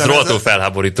nitrogénoxidból. Ez rohadtul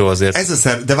felháborító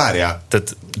azért. De várjál.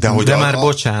 De már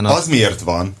bocsánat. Az miért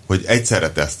van, hogy egyszerre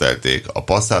tesztelték a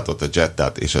Passatot, a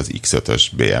Jettát és az X5-ös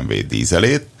BMW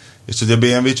dízelét, és hogy a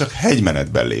BMW csak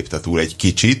hegymenetben lépte túl egy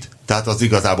kicsit, tehát az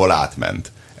igazából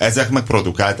átment. Ezek meg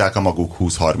produkálták a maguk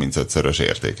 20-35-szörös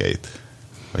értékeit.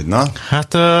 Vagy na?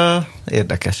 Hát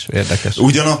érdekes.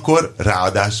 Ugyanakkor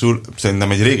ráadásul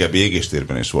szerintem egy régebbi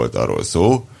égéstérben is volt arról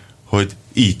szó, hogy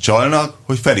így csalnak,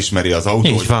 hogy felismeri az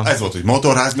autó, hogy ez volt, hogy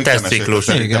motorház, még nem esett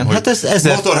szerintem, hogy hát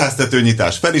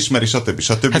motorháztetőnyitás felismeri,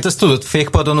 stb. Hát ezt tudod,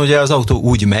 fékpadon ugye az autó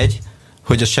úgy megy,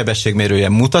 hogy a sebességmérője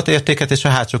mutat értéket, és a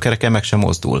hátsó kereke meg sem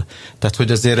mozdul. Tehát,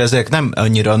 hogy azért ezek nem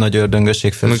annyira nagy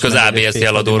ördöngösség fel. Amikor az ABS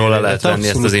jeladóról le lehet venni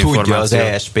ezt az információt. Tudja az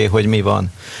ESP, hogy mi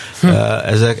van.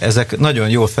 Ezek nagyon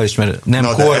jól felismerő. Nem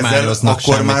kormányoznak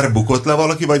akkor semmit. Már bukott le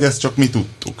valaki, vagy ezt csak mi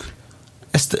tudtuk?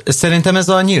 Szerintem ez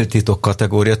a nyílt titok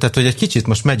kategória. Tehát, hogy egy kicsit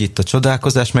most megy itt a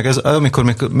csodálkozás, meg ez,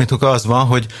 amikor az van,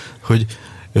 hogy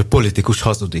politikus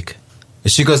hazudik.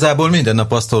 És igazából minden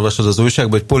nap azt olvasod az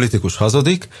újságban, hogy politikus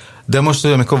hazudik, de most,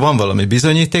 amikor van valami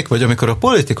bizonyíték, vagy amikor a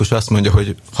politikus azt mondja,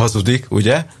 hogy hazudik,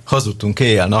 ugye, hazudtunk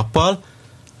éjjel-nappal,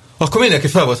 akkor mindenki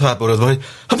fel volt háborodva, hogy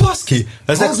baszki,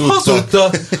 ezek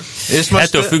hazudtak. És most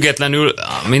ettől függetlenül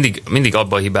mindig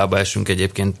abba a hibába esünk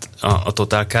egyébként a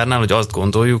Total Car-nál, hogy azt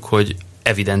gondoljuk, hogy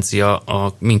evidencia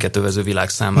a minket övező világ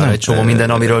számára egy csomó minden,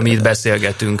 amiről mi itt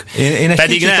beszélgetünk. Én egy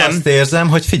kicsit azt érzem,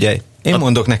 hogy figyelj, én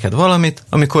mondok neked valamit,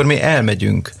 amikor mi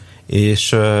elmegyünk,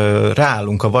 és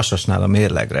ráállunk a Vasasnál a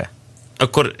mérlegre.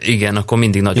 Akkor igen, akkor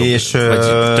mindig nagyobb. És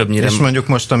többnyire... és mondjuk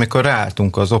most, amikor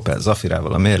ráálltunk az Opel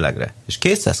Zafirával a mérlegre, és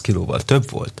 200 kilóval több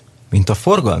volt, mint a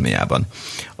forgalmiában.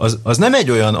 Az nem egy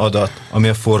olyan adat, ami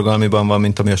a forgalmiban van,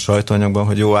 mint ami a sajtóanyagban,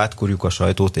 hogy jó, átkurjuk a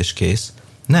sajtót, és kész.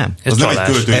 Nem. Ez nem egy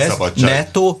költői szabadság. Ez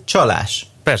nettó csalás.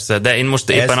 Persze, de én most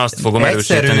éppen azt fogom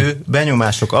erősíteni. Egyszerű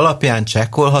benyomások alapján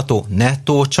csekkolható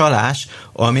nettó csalás,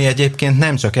 ami egyébként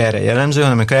nem csak erre jellemző,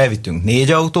 hanem amikor elvittünk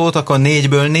 4 autót, akkor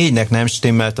 4-ből 4-nek nem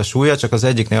stimmelt a súlya, csak az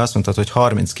egyiknél azt mondtad, hogy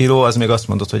 30 kiló, az még azt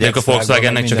mondod, hogy a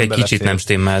Volkswagennek csak egy kicsit nem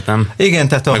stimmelt, nem? Igen,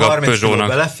 tehát a 30 kiló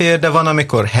belefér, de van,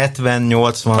 amikor 70,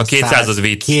 80, a 200 az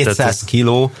vicc, 200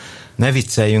 kiló, ne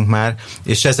vicceljünk már,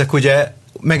 és ezek ugye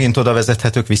megint oda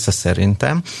vezethetők vissza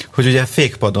szerintem, hogy ugye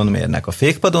fékpadon mérnek. A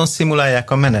fékpadon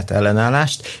szimulálják a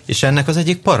menetellenállást, és ennek az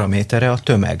egyik paramétere a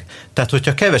tömeg. Tehát,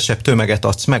 hogyha kevesebb tömeget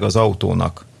adsz meg az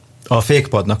autónak, a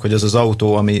fékpadnak, hogy az az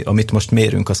autó, amit most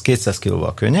mérünk, az 200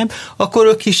 kilóval könnyebb, akkor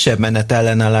ő kisebb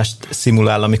menetellenállást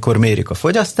szimulál, amikor mérik a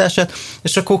fogyasztását,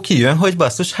 és akkor kijön, hogy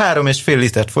basszus, 3,5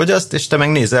 litert fogyaszt, és te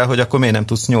megnézel, hogy akkor miért nem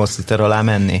tudsz 8 liter alá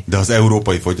menni. De az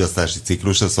európai fogyasztási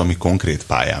ciklus az, ami konkrét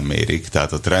pályán mérik,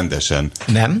 tehát ott rendesen...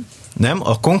 Nem,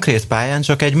 a konkrét pályán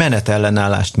csak egy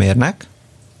menetellenállást mérnek,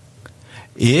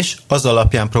 és az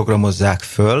alapján programozzák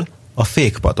föl a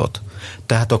fékpadot.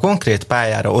 Tehát a konkrét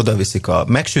pályára odaviszik a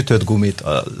megsütött gumit,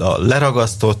 a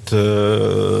leragasztott,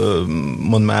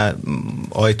 mondd már,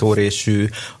 ajtórésű,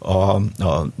 a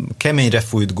keményre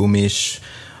fújt gumis,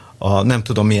 a nem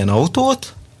tudom milyen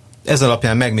autót, ez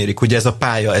alapján megmérik, hogy ez a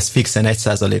pálya, ez fixen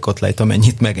 1%-ot lejt,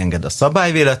 amennyit megenged a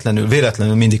szabály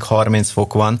véletlenül mindig 30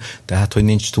 fok van, tehát hogy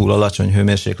nincs túl alacsony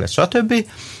hőmérséklet, stb.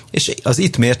 És az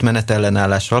itt mért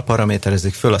menetellenállással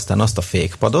paraméterezik föl aztán azt a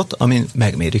fékpadot, amin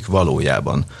megmérik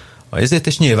valójában.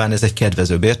 És nyilván ez egy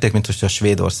kedvezőbb érték, mint hogyha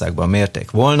Svédországban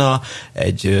mérték volna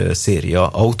egy széria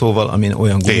autóval, amin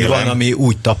olyan gumi van, ami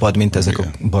úgy tapad, mint ezek a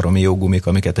baromi jó gumik,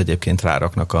 amiket egyébként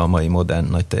ráraknak a mai modern,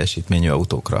 nagy teljesítményű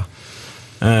autókra.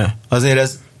 Azért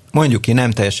ez mondjuk ki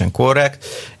nem teljesen korrekt,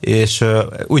 és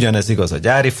ugyanez igaz a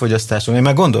gyári fogyasztásra. Én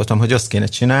már gondoltam, hogy azt kéne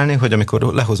csinálni, hogy amikor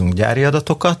lehozunk gyári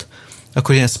adatokat,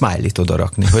 akkor ilyen smiley-t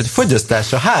odarakni, hogy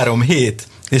fogyasztása 3 hét,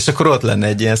 és akkor ott lenne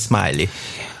egy ilyen smiley.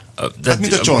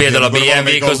 Például a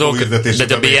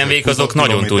BMW-k azok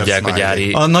nagyon tudják a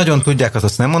gyári... Nagyon tudják,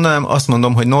 azt nem mondanám, azt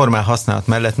mondom, hogy normál használat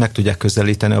mellett meg tudják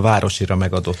közelíteni a városira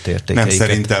megadott értékeiket. Nem,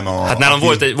 szerintem Hát nálam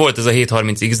volt ez a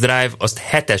 730 X-Drive, azt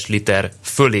 7-es liter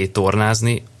fölé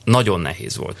tornázni nagyon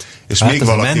nehéz volt. És hát még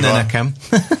valaki menne nekem.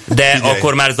 De figyelj.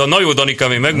 Akkor már ez a na jó, Danika,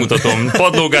 még megmutatom,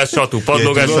 padlógás satú.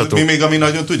 Mi még, ami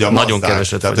nagyon tudja, nagyon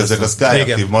keveset. Tehát ezek a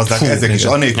Skyactiv Mazdák, ezek is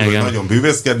anélkül, hogy nagyon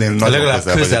bűvészkednél, nagyon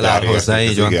közel áll hozzá,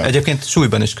 így van. Egyébként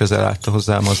súlyban is közel állt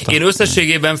hozzá a Mazda. Én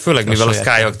összességében, főleg mivel a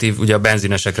Skyactiv, ugye a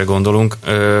benzinesekre gondolunk,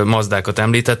 Mazdákat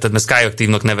említetted, mert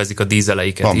Skyactivnak nevezik a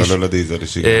dízeleiket is. Van belőle a dízel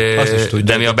is, igen.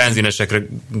 De mi a benzinesekre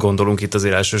gondolunk itt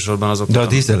azért elsősorban azok. De a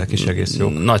dízelek is egész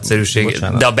jók. Nagyszerűség.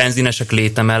 De a benzinesek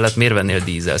léte mellett miért vennél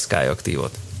dízel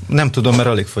Skyactivot? Nem tudom, mert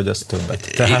alig fogyaszt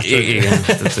többet. Tehát, igen.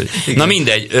 Na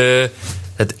mindegy.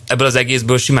 Tehát ebből az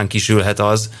egészből simán kisülhet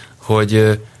az,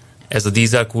 hogy ez a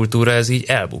dízel kultúra, ez így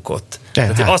elbukott.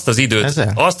 Tehát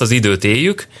azt az időt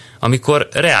éljük, amikor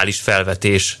reális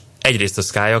felvetés egyrészt a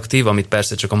Skyactiv, amit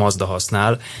persze csak a Mazda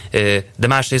használ, de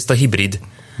másrészt a hibrid.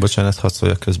 Bocsánat, hadd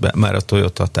szóljak közben, már a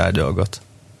Toyota tárgyalgat.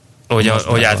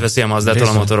 Hogy átveszi a Mazdától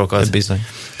a motorokat. Bizony.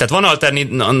 Tehát van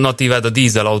alternatívád a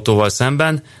dízel autóval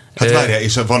szemben. Hát várjál,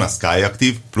 és van a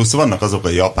Skyactiv, plusz vannak azok a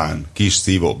japán kis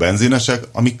szívó benzinesek,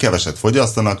 amik keveset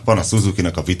fogyasztanak, van a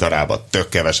Suzuki-nak a Vitarába tök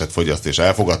keveset fogyaszt, és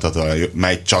elfogadható,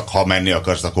 mely csak ha menni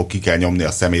akarsz, akkor ki kell nyomni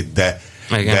a szemét, de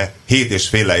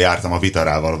 7,5-lel jártam a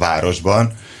Vitarával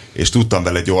városban, és tudtam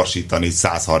vele gyorsítani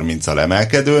 130-al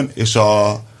emelkedőn, és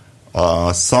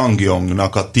a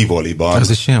Sangyongnak a Tivoliban az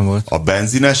is ilyen volt. A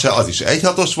benzinese, az is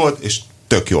 1.6-os volt, és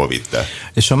tök jól vitte.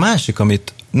 És a másik,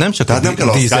 amit nem csak tehát nem kell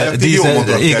a Skyactiv, jó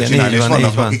motort kell csinálni, és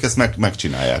vannak, akik ezt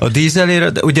megcsinálják. A dízelére,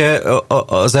 de ugye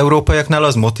az európaiaknál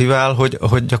az motivál,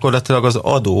 hogy gyakorlatilag az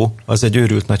adó az egy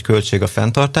őrült nagy költség a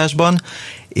fenntartásban,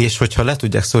 és hogyha le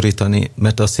tudják szorítani,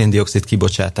 mert a széndioxid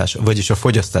kibocsátás, vagyis a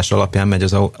fogyasztás alapján megy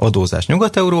az adózás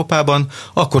Nyugat-Európában,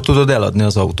 akkor tudod eladni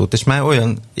az autót, és már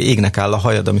olyan égnek áll a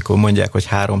hajad, amikor mondják, hogy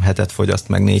 3 hetet fogyaszt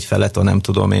meg 4 felet, nem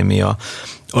tudom én mi a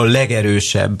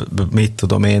legerősebb, mit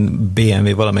tudom én,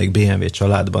 BMW, valamelyik BMW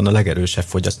családban a legerősebb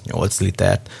fogyaszt 8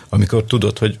 litert, amikor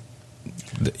tudod, hogy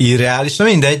irreális, na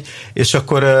mindegy, és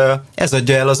akkor ez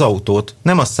adja el az autót.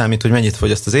 Nem azt számít, hogy mennyit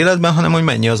fogyaszt az életben, hanem hogy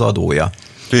mennyi az adója.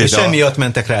 És emiatt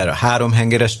mentek rá erre a 3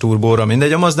 hengeres turbóra,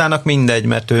 mindegy, a Mazdának mindegy,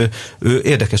 mert ő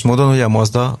érdekes módon, hogy a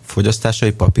Mazda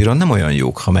fogyasztásai papíron nem olyan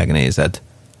jók, ha megnézed.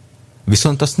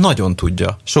 Viszont azt nagyon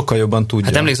tudja, sokkal jobban tudja.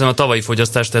 Hát emlékszem a tavalyi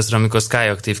fogyasztástesztre, amikor a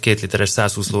Skyactiv 2 literes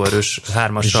 120 lóerős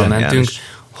 3-assal mentünk,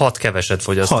 6 keveset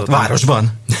fogyasztott. 6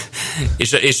 városban.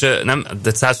 és nem,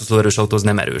 de 120 lóerős autó az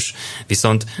nem erős.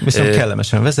 Viszont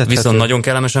kellemesen vezethető. Viszont nagyon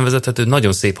kellemesen vezethető,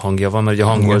 nagyon szép hangja van, mert ugye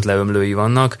hangolt leömlői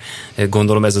vannak.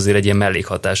 Gondolom ez azért egy ilyen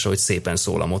mellékhatása, hogy szépen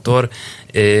szól a motor.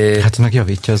 Hát meg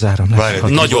javítja az áramlást.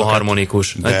 Nagyon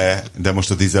harmonikus. De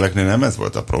most a dízeleknél nem ez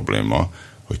volt a probléma,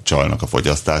 hogy csalnak a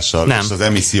fogyasztással, nem. És az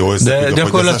emisszió összefügg a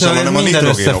fogyasztással, hanem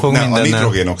a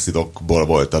nitrogénoxidokból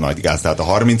volt a nagy gáz. Tehát a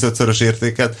 35-szörös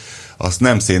értéket azt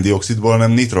nem széndioxidból,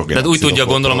 hanem nitrogénoxidokból. Tehát úgy tudja,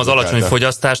 gondolom, az alacsony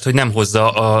fogyasztást, hogy nem hozza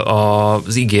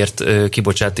az ígért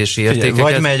kibocsátási értékeket.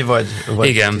 Vagy megy, vagy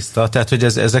igen. Tiszta. Tehát, hogy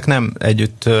ezek nem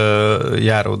együtt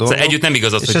járó dolgok. Együtt nem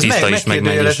igaz az, hogy tiszta is, meg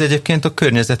megy is. Ez egyébként a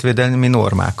környezetvédelmi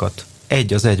normákat.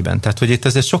 Egy az egyben. Tehát, hogy itt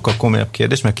ez egy sokkal komolyabb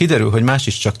kérdés, mert kiderül, hogy más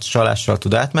is csak csalással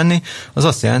tud átmenni, az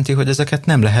azt jelenti, hogy ezeket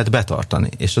nem lehet betartani.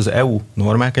 És az EU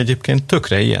normák egyébként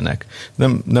tökre ilyenek.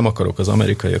 Nem akarok az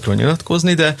amerikaiakról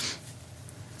nyilatkozni, de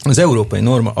az európai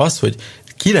norma az, hogy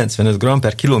 95 g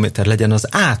per kilométer legyen az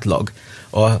átlag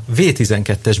a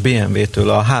V12-es BMW-től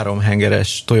a 3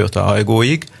 hengeres Toyota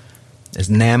Aygoig, ez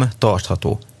nem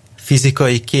tartható.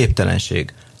 Fizikai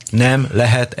képtelenség. Nem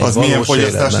lehet egy az valós milyen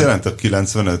fogyasztást életben. jelent a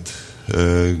 95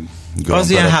 Az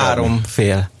ilyen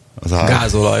 3,5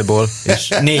 gázolajból, és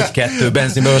 4,2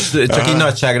 benzinből, most csak így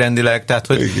nagyságrendileg, tehát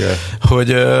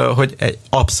hogy egy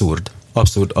abszurd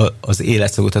az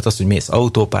életszagú, tehát az, hogy mész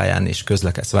autópályán és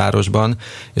közlekedsz városban,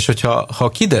 és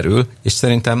hogyha kiderül, és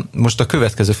szerintem most a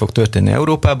következő fog történni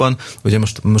Európában, ugye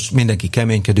most mindenki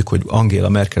keménykedik, hogy Angela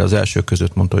Merkel az első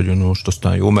között mondta, hogy most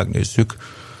aztán jó, megnézzük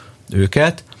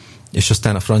őket, és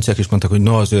aztán a franciák is mondták, hogy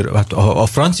na azért, hát a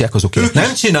franciák azok ők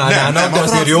nem csinálnának, de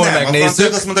azért jól megnézzük. A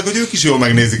franciák azt mondták, hogy ők is jól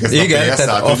megnézik ezt igen, a pénzt.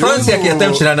 A franciák ilyet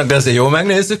nem csinálnak, de azért jól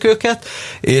megnézzük őket,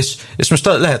 és most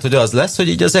lehet, hogy az lesz, hogy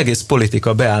így az egész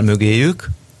politika beáll mögéjük.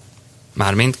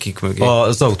 Mármint kik mögé?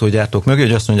 Az autógyártók mögé,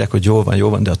 hogy azt mondják, hogy jó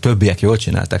van, de a többiek jól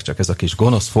csinálták, csak ez a kis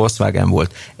gonosz Volkswagen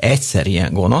volt egyszer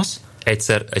ilyen gonosz.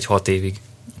 Egyszer, 6 évig.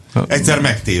 Egyszer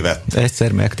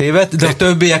megtévedt, de a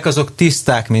többiek azok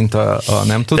tiszták, mint a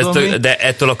nem tudom de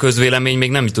ettől a közvélemény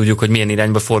még nem tudjuk, hogy milyen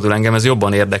irányba fordul. Engem ez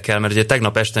jobban érdekel, mert ugye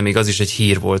tegnap este még az is egy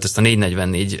hír volt, ezt a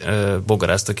 444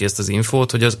 bogarázta ki ezt az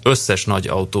infót, hogy az összes nagy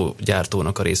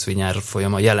autógyártónak a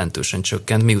részvényárfolyama jelentősen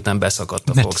csökkent, miután beszakadt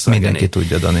a Volkswagen. Mindenki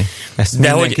tudja, Dani. Ezt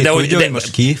mindenki tudja, hogy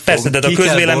most ki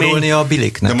kell borulni a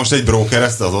biliknek. De most egy broker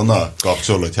ezt azonnal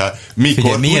kapcsol, hogyha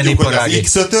mikor tudjuk, hogy az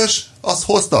X5-ös az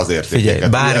hozta az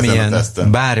értékeket. Figyelj,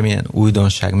 bármilyen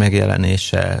újdonság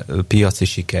megjelenése, piaci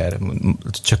siker,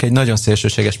 csak egy nagyon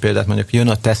szélsőséges példát mondjuk, jön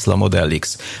a Tesla Model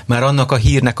X. Már annak a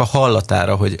hírnek a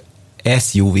hallatára, hogy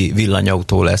SUV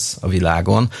villanyautó lesz a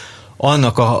világon,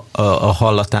 annak a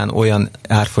hallatán olyan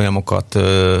árfolyamokat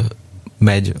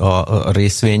megy a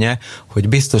részvénye, hogy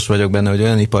biztos vagyok benne, hogy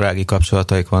olyan iparági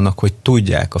kapcsolataik vannak, hogy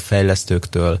tudják a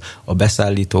fejlesztőktől, a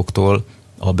beszállítóktól,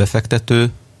 a befektető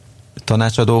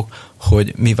tanácsadók,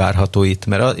 hogy mi várható itt.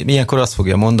 Mert ilyenkor azt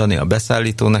fogja mondani a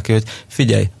beszállító neki, hogy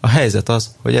figyelj, a helyzet az,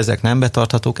 hogy ezek nem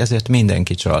betarthatók, ezért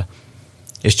mindenki csal.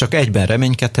 És csak egyben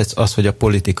reménykedhetsz, az, hogy a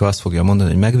politika azt fogja mondani,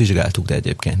 hogy megvizsgáltuk, de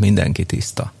egyébként mindenki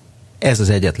tiszta. Ez az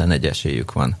egyetlen egy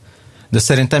esélyük van. De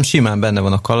szerintem simán benne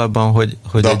van a kalapban, hogy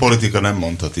de a politika nem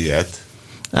mondhat ilyet.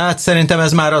 Hát szerintem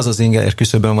ez már az inger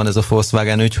küszöbön van ez a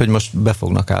Volkswagen ügy, hogy most be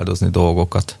fognak áldozni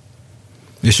dolgokat.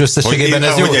 És összességében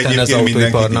ez jót tenne az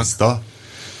autóiparnak.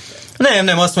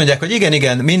 Nem, azt mondják, hogy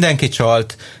igen, mindenki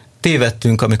csalt,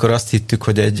 tévedtünk, amikor azt hittük,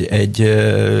 hogy egy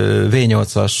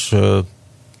V8-as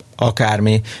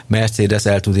akármi Mercedes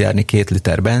el tud járni 2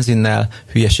 liter benzinnel,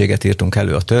 hülyeséget írtunk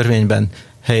elő a törvényben,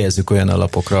 helyezzük olyan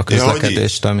alapokra a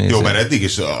közlekedést, ami... Jó, mert eddig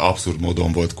is abszurd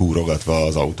módon volt kúrogatva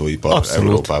az autóipar abszolút.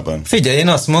 Európában. Figyelj, én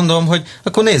azt mondom, hogy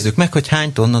akkor nézzük meg, hogy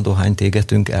hány tonna dohányt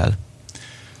égetünk el.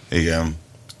 Igen.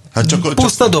 Hát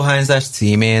puszta dohányzás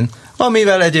címén,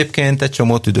 amivel egyébként egy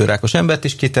csomó tüdőrákos embert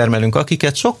is kitermelünk,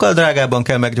 akiket sokkal drágábban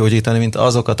kell meggyógyítani, mint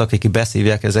azokat, akik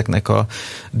beszívják ezeknek a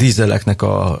dízeleknek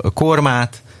a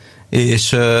kormát,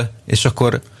 és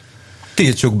akkor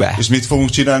tiltsuk be. És mit fogunk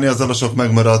csinálni azzal a sok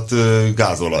megmaradt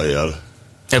gázolajjal?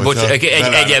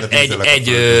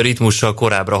 Egy ritmussal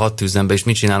korábbra hadd tűzzem be, és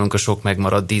mit csinálunk a sok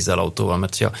megmaradt dízelautóval,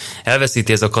 mert ha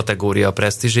elveszíti ez a kategória a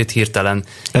presztízsét, hirtelen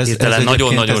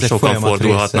nagyon-nagyon sokan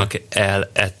fordulhatnak el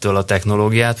ettől a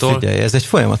technológiától. Figyelj, ez egy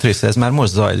folyamat része, ez már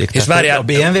most zajlik. És a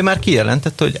BMW már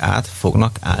kijelentette, hogy át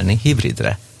fognak állni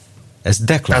hibridre. Ez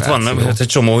deklaráció. Hát van egy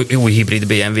csomó új hibrid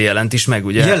BMW jelent is meg,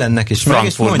 ugye? Jelennek is meg,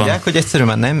 és mondják, hogy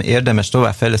egyszerűen nem érdemes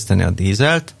továbbfejleszteni a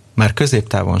dízelt, már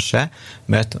középtávon se,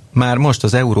 mert már most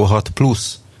az Euro 6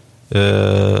 plusz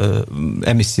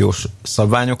emissziós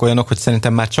szabványok olyanok, hogy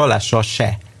szerintem már csalással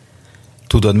se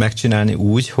tudod megcsinálni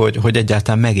úgy, hogy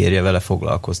egyáltalán megérje vele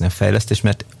foglalkozni a fejlesztés,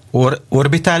 mert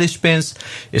orbitális pénz,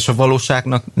 és a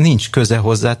valóságnak nincs köze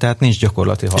hozzá, tehát nincs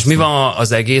gyakorlati haszna. És mi van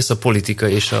az egész, a politika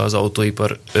és az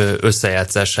autóipar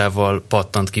összejátszásával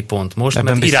pattant ki pont most?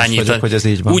 Ebben mert vagyok, hogy ez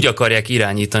így van. Úgy akarják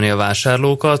irányítani a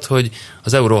vásárlókat, hogy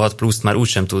az Euro 6 Plus-t már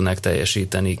úgysem tudnak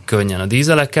teljesíteni könnyen a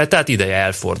dízelekkel, tehát ideje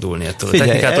elfordulni ettől a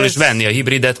technikától, és venni a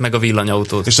hibridet, meg a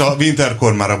villanyautót. És a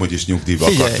Winterkorn már amúgy is nyugdíjba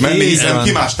akart menni, hiszen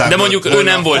ki más de mondjuk ő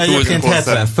nem volt túl. Egyébként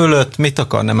 70 fölött mit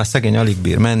akarna, mert szegény alig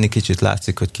bír menni, kicsit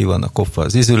látszik, hogy ki vannak kopva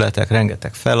az izületek,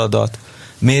 rengeteg feladat.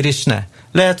 Miért is ne?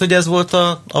 Lehet, hogy ez volt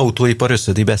az autóipar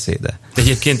összödi beszéde.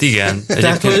 Egyébként igen.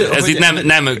 Ez itt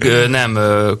nem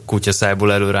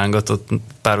kutyaszájból előrángatott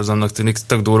párhuzamnak tűnik,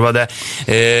 tök durva, de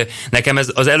nekem ez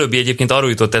az előbbi egyébként arról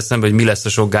jutott eszembe, hogy mi lesz a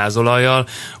sok gázolajjal,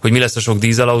 hogy mi lesz a sok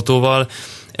dízelautóval,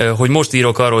 hogy most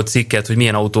írok arról cikket, hogy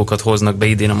milyen autókat hoznak be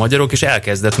idén a magyarok, és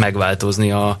elkezdett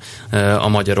megváltozni a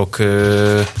magyarok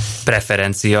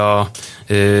preferencia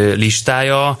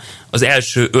listája. Az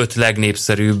első 5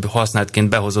 legnépszerűbb használtként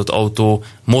behozott autó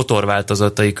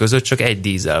motorváltozatai között csak egy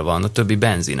dízel van, a többi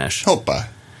benzines. Hoppá!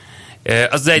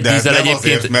 Az egy de dízel nem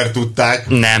egyébként... azért, mert tudták.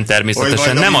 Nem,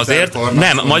 természetesen. Nem azért.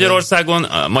 Nem,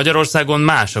 Magyarországon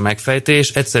más a megfejtés.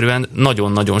 Egyszerűen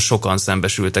nagyon-nagyon sokan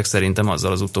szembesültek szerintem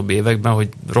azzal az utóbbi években, hogy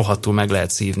rohadtul meg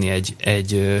lehet szívni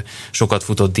egy sokat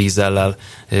futott dízellel.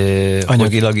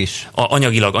 Anyagilag is.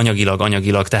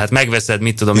 Anyagilag. Tehát megveszed,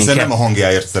 mit tudom én. Hiszen nem a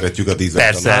hangjáért szeretjük a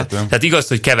dízelt. Persze. Tehát igaz,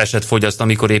 hogy keveset fogyaszt,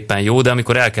 amikor éppen jó, de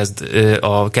amikor elkezd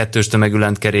a kettős tömegű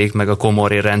lentkerék, meg a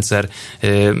komoré rendszer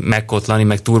megkotlani,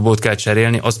 meg turbót kell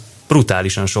cserélni, az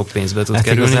brutálisan sok pénzbe tud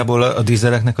kerülni. Igazából a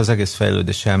dízeleknek az egész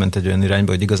fejlődés elment egy olyan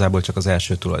irányba, hogy igazából csak az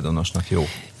első tulajdonosnak jó.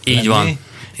 Így van.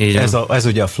 Ez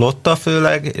ugye a flotta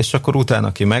főleg, és akkor utána,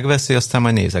 aki megveszi, aztán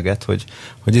majd nézeget, hogy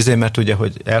mert ugye,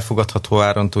 hogy elfogadható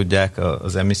áron tudják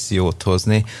az emissziót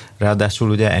hozni, ráadásul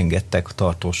ugye engedtek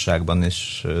tartóságban,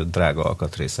 és drága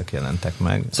alkatrészek jelentek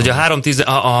meg.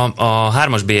 Szóval a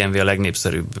 3-as BMW a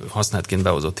legnépszerűbb használtként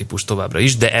behozott típus továbbra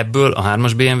is, de ebből a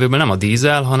 3-as BMW-ből nem a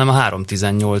dízel, hanem a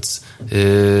 318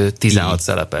 16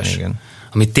 szelepes. Igen.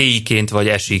 Amit TI-ként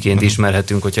vagy SI-ként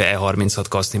ismerhetünk, hogyha E36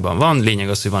 kaszniban van. Lényeg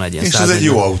az, hogy van egy ilyen és ez egy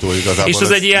jó autó igazából. És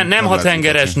az egy ilyen nem 6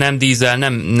 hengeres, nem dízel,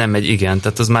 nem egy, igen,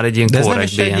 tehát az már egy ilyen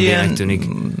korrekt BMW-nek tűnik.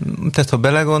 Tehát ha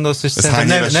belegondolsz, és ez hány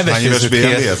éves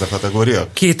BMW ez a kategória?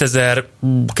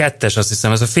 2002-es, azt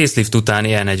hiszem, ez a facelift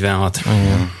utáni E46.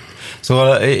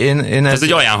 Szóval ez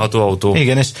egy ajánlható autó.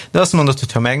 Igen, de azt mondod,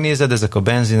 hogy ha megnézed, ezek a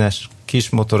benzines,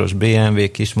 kismotoros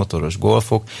BMW, kismotoros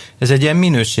Golfok, ez egy ilyen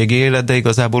minőségi élet, de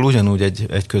igazából ugyanúgy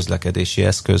egy közlekedési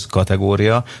eszköz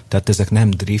kategória, tehát ezek nem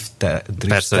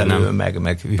driftelő,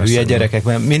 meg hülye gyerekek,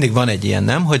 mert mindig van egy ilyen,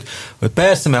 nem? Hogy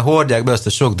persze, mert hordják be azt a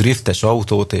sok driftes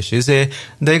autót és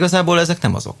de igazából ezek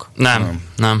nem azok. Nem,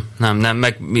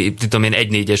 meg tudom én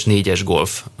 1.4-es, 4-es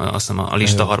Golf, azt hiszem a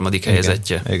lista harmadik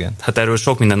helyezettje. Igen. Hát erről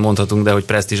sok mindent mondhatunk, de hogy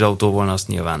presztízs autó volna, azt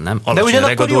nyilván nem. De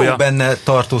ugyanakkor jó benne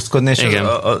tartózkodni, és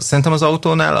szerintem az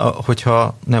autónál,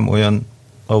 hogyha nem olyan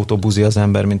autóbuzi az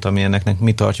ember, mint amilyeneknek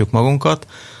mi tartjuk magunkat,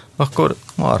 akkor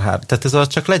marhár. Tehát ez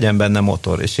csak legyen benne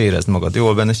motor, és érezd magad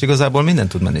jól benne, és igazából minden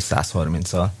tud menni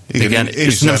 130-al. Igen,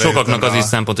 és nem sokaknak az is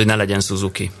szempont, hogy ne legyen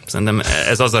Suzuki. Szerintem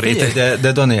ez az a réteg.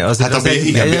 De Dani, azért az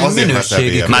egy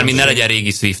minőségi. Mármint ne legyen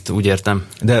régi Swift, úgy értem.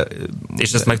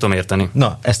 És ezt meg tudom érteni.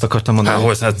 Na, ezt akartam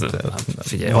mondani.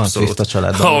 Figyelj, van abszolút. Swift a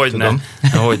családban.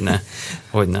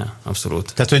 Hogyne,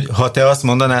 abszolút. Tehát, hogy ha te azt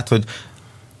mondanád, hogy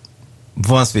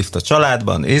van Swift a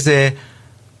családban,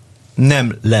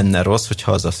 nem lenne rossz,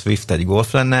 hogyha az a Swift egy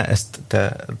Golf lenne, ezt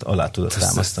te alá tudod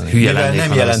támasztani. Mivel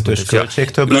nem jelentős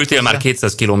költségtöbblet. Ültél már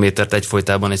 200 kilométert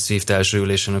egyfolytában egy Swift első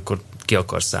ülésen, akkor ki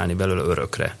akarsz szállni belőle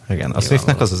örökre. Igen, a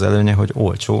Swiftnek az előnye, hogy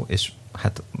olcsó, és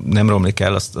hát nem romlik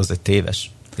el, az egy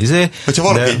téves. Hogyha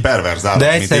valaki egy perverz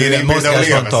állat, mint én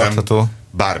mozgásban tartható.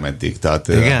 Bármeddig, tehát...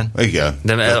 Igen?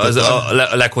 De az a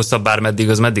leghosszabb bármeddig,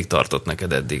 az meddig tartott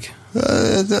neked eddig?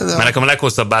 Mert nekem a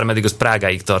leghosszabb bármeddig az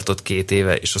Prágáig tartott 2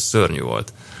 éve, és az szörnyű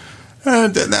volt.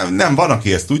 De nem, van,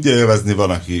 aki ezt tudja élvezni, van,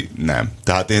 aki nem.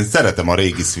 Tehát én szeretem a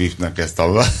régi Swiftnek ezt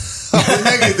a...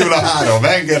 megindul a 3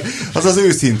 henger, az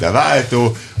őszinte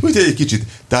váltó, úgyhogy egy kicsit,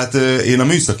 tehát én a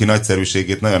műszaki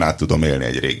nagyszerűségét nagyon át tudom élni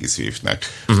egy régi Swiftnek.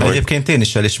 Egyébként én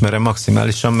is elismerem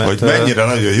maximálisan, mert... Hogy mennyire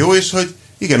nagyon jó, és hogy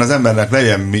igen, az embernek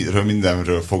legyen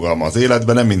mindenről fogalma az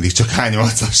életben, nem mindig csak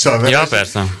hányolcassal veres. Ja,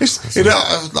 persze. És én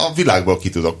a világból ki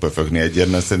tudok pöfögni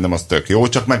egyértelműen, szerintem az tök jó,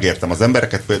 csak megértem az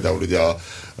embereket, például ugye a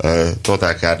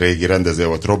Total Car régi rendező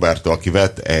volt Roberto,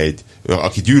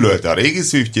 aki gyűlölte a régi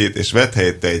Swiftjét, és vett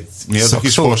helyette egy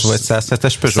Saxót, vagy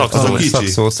 107-es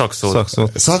Peugeot.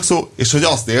 Saxo, és hogy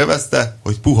azt élvezte,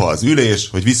 hogy puha az ülés,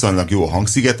 hogy viszonylag jó a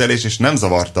hangszigetelés, és nem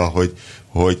zavarta,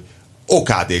 hogy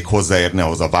okádék hozzáérne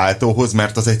ahhoz a váltóhoz,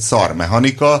 mert az egy szar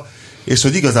mechanika, és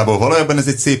hogy igazából valójában ez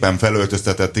egy szépen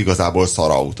felöltöztetett igazából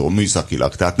szarautó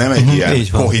műszakilag. Tehát nem egy ilyen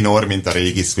Kohinoor, mint a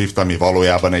régi Swift, ami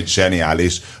valójában egy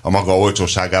zseniális, a maga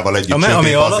olcsóságával együtt.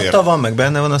 Ami alatta van, meg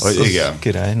benne van, az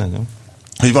király, nagyon.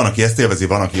 Hogy van, aki ezt élvezi,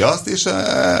 van, aki azt, és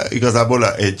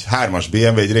igazából egy 3-as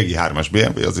BMW, egy régi 3-as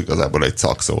BMW, az igazából egy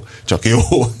Saxo. Csak jó.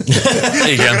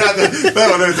 Igen. Be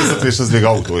van öltöztetve, és az még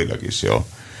autóilag is jó.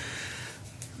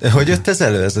 Hogy jött ez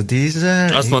elő, ez a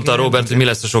dízel? Azt mondta Robert, hogy mi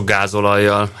lesz a sok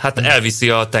gázolajjal. Hát elviszi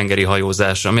a tengeri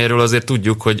hajózás, amiről azért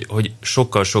tudjuk, hogy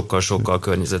sokkal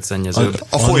környezetszennyezőbb.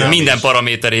 Minden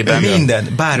paraméterében,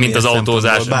 mint az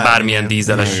autózás, bármilyen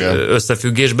dízeles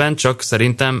összefüggésben, csak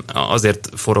szerintem azért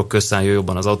forog közszálljon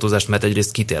jobban az autózás, mert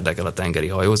egyrészt kit érdekel a tengeri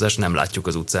hajózás, nem látjuk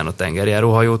az utcán a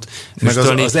tengerjáróhajót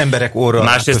füstölni. Meg az emberek orra.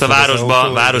 Másrészt a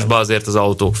városba azért az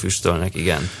autók füstölnek,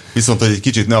 igen. Viszont, hogy egy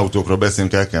kicsit ne autókról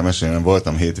beszélünk, el kell mesélnem,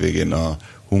 voltam hétvégén a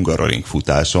Hungaroring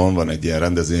futáson, van egy ilyen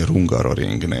rendezvény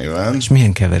Hungaroring néven. És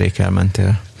milyen keverékkel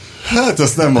mentél? Hát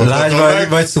azt nem mondhatom meg.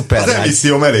 Vagy szuper. Az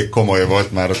emisszióm elég komoly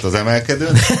volt már ott az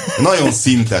emelkedőn. Nagyon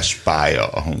szintes pálya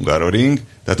a Hungaroring,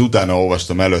 tehát utána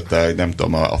olvastam előtte, hogy nem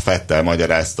tudom, a Vettel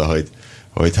magyarázta,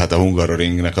 hogy hát a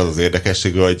Hungaroringnek az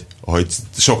érdekessége, hogy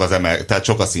tehát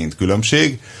sok a szint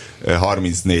különbség,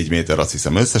 34 méter azt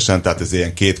hiszem összesen, tehát ez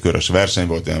ilyen kétkörös verseny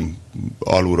volt, olyan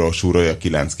alulról súrolja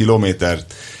 9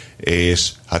 kilométert, és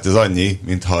hát ez annyi,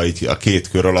 mintha így a két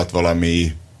kör alatt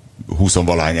valami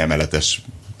 20-valahány emeletes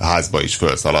házba is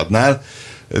felszaladnál,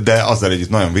 de azzal együtt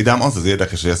nagyon vidám. Az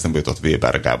érdekes, hogy eszembe jutott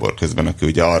Weber Gábor közben, aki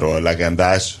ugye arról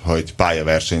legendás, hogy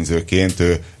pályaversenyzőként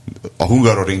ő a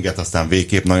Hungaroringet aztán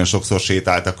végképp nagyon sokszor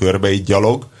sétálta körbe így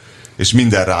gyalog, és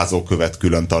minden rázókövet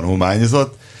külön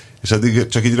tanulmányozott, és addig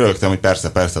csak így rögtem, hogy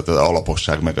persze, az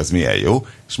alaposság meg az milyen jó.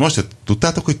 És most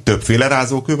tudtátok, hogy többféle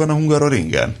rázókő van a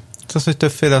Hungaroringen? Az, hogy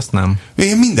többféle, azt nem.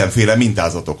 Mindenféle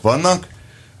mintázatok vannak.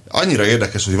 Annyira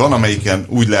érdekes, hogy van, amelyiken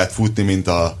úgy lehet futni, mint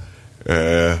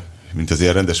az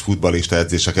ilyen rendes futballista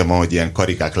edzéseken van, hogy ilyen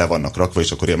karikák le vannak rakva,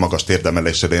 és akkor ilyen magas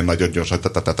térdemeléssel ilyen nagyon gyorsan,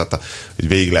 hogy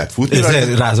végig lehet futni.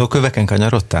 Ez rázóköveken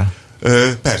kanyarodtál?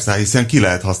 Persze, hiszen ki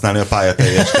lehet használni a pálya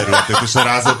teljes területét, és a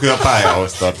rázókő a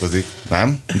pályához tartozik.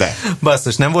 Nem? De.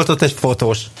 Basszus, nem volt ott egy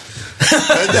fotós?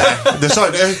 De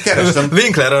sajnos kerestem.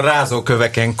 Winkler a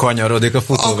rázóköveken kanyarodik a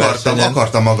futóversenyen.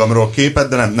 Akartam magamról képet,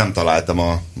 de nem találtam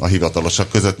a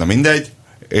hivatalosak között, na mindegy.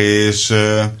 És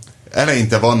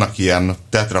eleinte vannak ilyen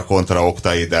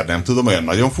tetra-kontra-oktaéder, nem tudom, olyan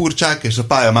nagyon furcsák, és a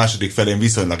pálya második felén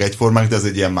viszonylag egyformák, de ez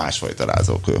egy ilyen másfajta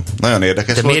rázókő. Nagyon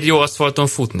érdekes de volt. miért jó aszfalton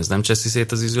futni? Ez nem cseszi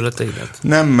szét az izületeidet?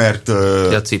 Nem, mert...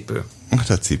 a cipő.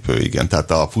 A cipő, igen.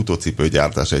 Tehát a futócipő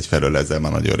gyártás egyfelől ezzel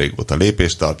már nagyon régóta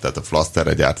lépést tart, tehát a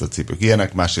flaszterre gyártott cipők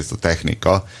ilyenek, másrészt a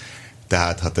technika,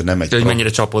 tehát hát nem egy... hogy mennyire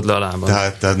csapod le a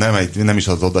lábad. Tehát nem is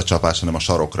az odacsapás, hanem a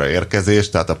sarokra érkezés,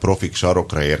 tehát a profik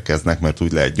sarokra érkeznek, mert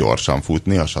úgy lehet gyorsan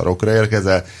futni, a sarokra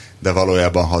érkezel, de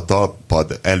valójában, ha a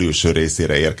talpad előső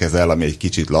részére érkezel, ami egy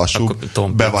kicsit lassú,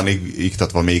 be van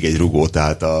iktatva még egy rugó,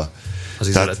 tehát az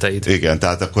izületeid. Igen,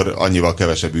 tehát akkor annyival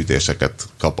kevesebb ütéseket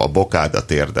kap a bokád, a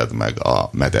térded, meg a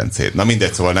medencéd. Na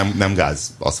mindegy, szóval nem gáz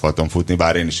aszfalton futni,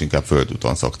 bár én is inkább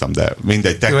földúton szoktam, de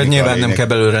mindegy technika. Nyilván nem kell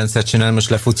belőle rendszert csinálni, most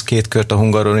lefutsz 2 kört a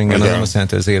Hungaroringen, nem azt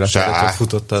jelenti, hogy az életedet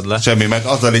futottad le. Semmi, meg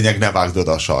az a lényeg, ne vágd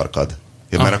oda a sarkad.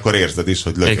 Ja, mert akkor érzed is,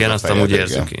 hogy lötyög igen, a azt fejed. amúgy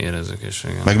érezzük is.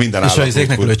 Igen. Meg minden és az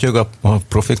éknek lötyög, a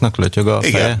profiknak lötyög a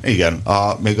feje? Igen.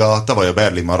 Még tavaly a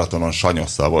Berlin maratonon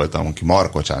Sanyosszal voltam, aki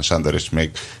Markocsán Sándor, és még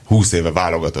 20 éve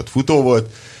válogatott futó volt,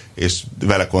 és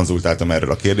vele konzultáltam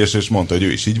erről a kérdésről, és mondta, hogy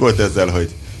ő is így volt ezzel, hogy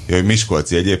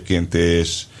miskolci egyébként,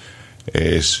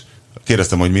 és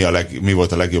kérdeztem, hogy mi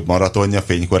volt a legjobb maratonja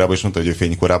fénykorában, és mondta, hogy ő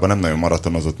fénykorában nem nagyon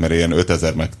maratonozott, mert ilyen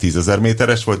 5000 meg 10.000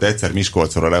 méteres volt, de egyszer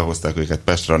Miskolcra lehozták őket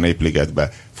Pestre a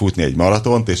Népligetbe futni egy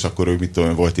maratont, és akkor ő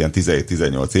volt ilyen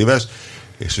 17-18 éves,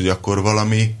 és hogy akkor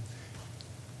valami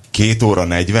 2 óra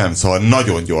 40, szóval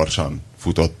nagyon gyorsan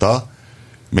futotta,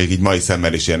 még így mai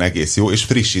szemmel is ilyen egész jó, és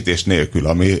frissítés nélkül,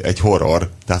 ami egy horror,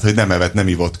 tehát hogy nem evett, nem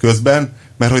ivott közben,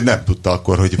 mert hogy nem tudta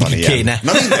akkor, hogy van ilyen. Kéne.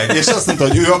 Na mindegy, és azt mondta,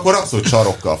 hogy ő akkor abszolút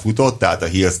sarokkal futott, tehát a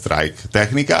heel strike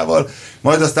technikával,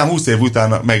 majd aztán 20 év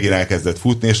után megint elkezdett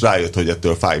futni, és rájött, hogy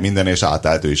ettől fáj minden, és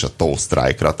átállt ő is a toe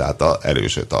strike-ra, tehát a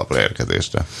előső talpra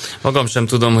érkezésre. Magam sem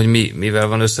tudom, hogy mivel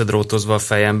van összedrótozva a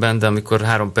fejemben, de amikor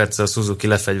 3 perccel a Suzuki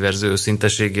lefegyverző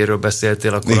őszinteségéről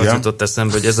beszéltél, akkor igen. Az jutott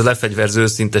eszembe, hogy ez a lefegyverző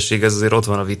őszinteség, ez azért ott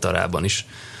van a Vitarában is,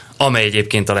 amely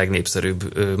egyébként a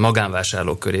legnépszerűbb,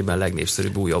 magánvásárlók körében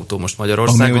legnépszerűbb új autó most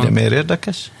Magyarországon. Ami ugye miért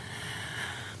érdekes?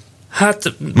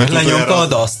 Hát... Mert lenyomta a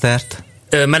Dustert.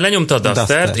 Mert lenyomta a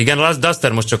Dustert, igen, a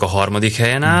Duster most csak a 3.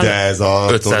 helyen áll. De ez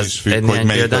attól is függ, hogy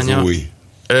melyik az új.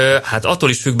 Hát attól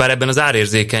is függ, bár ebben az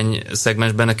árérzékeny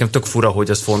szegmensben nekem tök fura, hogy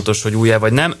az fontos, hogy újjá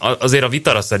vagy nem. Azért a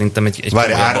Vitara szerintem egy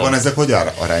várj, árban ezek hogy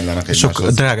aránylanak egymáshoz? Sok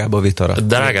drágább a Vitara.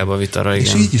 Drágább a Vitara,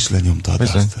 igen. És így is lenyomta a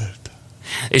Dustert.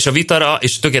 És a Vitara,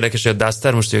 és tök érdekes, hogy a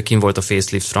Duster most ugye kint volt a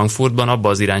Facelift Frankfurtban, abba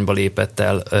az irányba lépett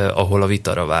el, ahol a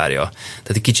Vitara várja. Tehát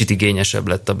egy kicsit igényesebb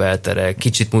lett a beltere,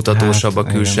 kicsit mutatósabb a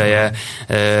külseje,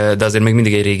 de azért még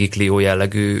mindig egy régi Clio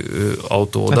jellegű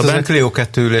autó odabent. Hát az a Clio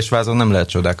 2 ülésvázon nem lehet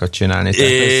csodákat csinálni.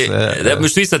 De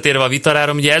most visszatérve a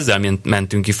Vitarára, ugye ezzel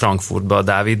mentünk ki Frankfurtba a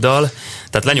Dáviddal,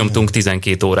 tehát lenyomtunk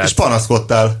 12 órát. És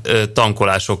panaszkodtál.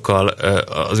 Tankolásokkal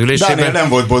az ülésében. Dániel nem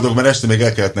volt boldog, mert este még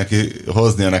el kellett neki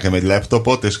hoznia nekem egy laptop,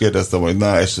 laptopot, és kérdeztem, hogy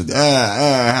na, és hogy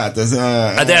hát ez...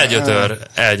 Hát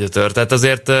elgyötör. Tehát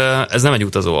azért ez nem egy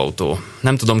utazóautó.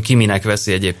 Nem tudom, ki minek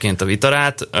veszi egyébként a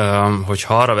Vitarát,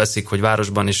 hogyha arra veszik, hogy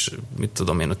városban is, mit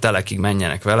tudom én, a telekig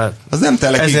menjenek vele. Az nem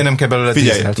telekig. Ezért nem kell belőle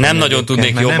Figyelj, nem nagyon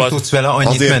tudnék jobban. Nem tudsz vele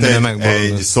annyit menni,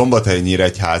 egy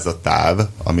Szombathely-Nyíregyháza táv,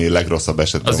 ami legrosszabb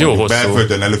esetben az jó hosszú.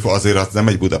 belföldön azért az nem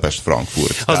egy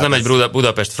Budapest-Frankfurt. Az nem egy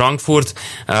Budapest-Frankfurt.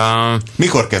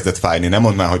 Mikor kezdett fájni? Nem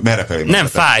mondd már, hogy merre felé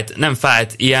mentetek? Nem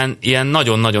fájt. Ilyen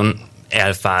nagyon-nagyon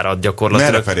elfárad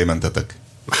gyakorlatilag. Merre felé mentetek?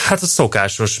 Hát a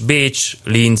szokásos. Bécs,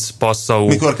 Linz, Passau.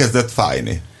 Mikor kezdett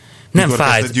fájni?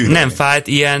 Nem fájt,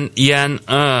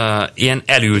 ilyen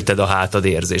elülted a hátad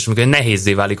érzés. Amikor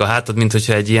nehézzé válik a hátad, mint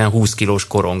hogyha egy ilyen 20 kilós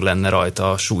korong lenne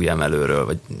rajta a súlyemelőről,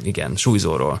 vagy igen,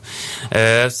 súlyzóról.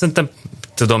 Szerintem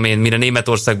tudom én, mire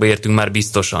Németországba értünk már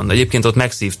biztosan. De egyébként ott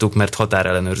megszívtuk, mert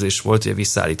határellenőrzés volt, ugye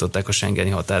visszaállították a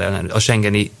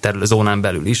schengeni zónán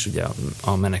belül is, ugye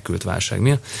a menekült válság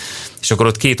miatt. És akkor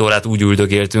ott 2 órát úgy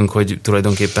üldögéltünk, hogy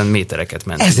tulajdonképpen métereket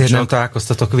mentünk. Ezért nem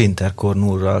találkoztatok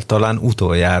Winterkorn-úrral, talán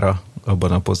utoljára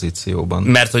abban a pozícióban.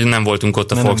 Mert hogy nem voltunk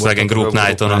ott a Volkswagen Group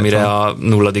Night-on, amire a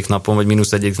 0. napon, vagy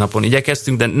 -1. napon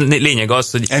igyekeztünk, de lényeg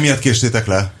az, hogy... Emiatt késtétek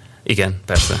le? Igen,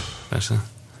 persze.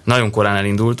 Nagyon korán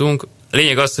elindultunk.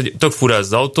 Lényeg az, hogy tök fura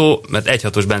az autó, mert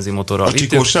 1.6-os benzinmotorral vittük. A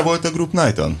Csikós se volt a Group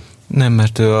Night-on? Nem,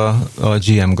 mert ő a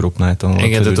GM Group Night-on volt.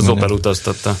 Igen, tehát az Opel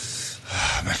utaztatta.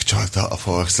 Megcsalta a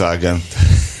Volkswagen.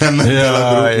 Nem ment el a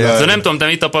Group Night-on. Szóval nem tudom, te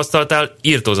mit tapasztaltál,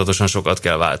 írtózatosan sokat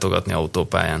kell váltogatni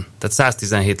autópályán. Tehát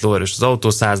 117 lóerős az autó,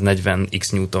 140 x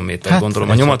Nm, gondolom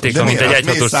a nyomatéka, mint egy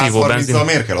 1.6-os szívó benzin. De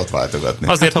miért kell ott váltogatni?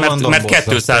 Azért, mert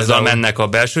 200-zal mennek a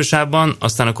belső sávban,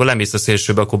 aztán akkor lemész a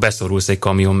szélsőbe, akkor beszorulsz egy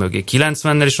kamion mögé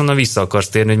 90-nel, és onnan vissza akarsz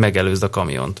térni, hogy megelőzd a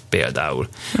kamiont, például.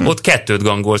 Ott 2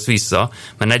 gangolsz vissza,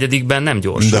 mert 4. nem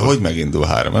gyorsul. De hogy megindul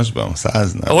 3-asban?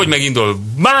 100-nál? Hogy megindul?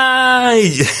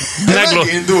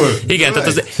 Megindul? Igen, tehát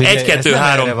az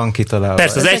 1-2-3 van kitalálva.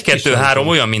 Persze, az 1-2-3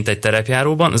 olyan, mint egy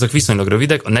terepjáróban, ezek viszonylag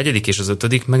rövidek, a 4. és az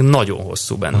 5. meg nagyon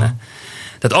hosszú benne.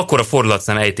 Tehát akkora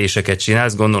fordulatszám ejtéseket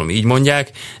csinálsz, gondolom így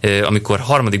mondják, amikor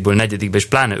 3-ból 4. és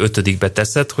pláne 5.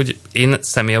 teszed, hogy én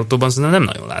személyautóban szerintem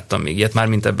nem nagyon láttam még ilyet, már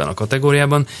mint ebben a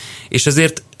kategóriában, és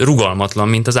ezért rugalmatlan,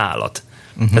 mint az állat.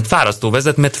 Tehát fárasztó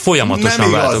vezet, mert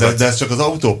folyamatosan váltogat. De ez csak az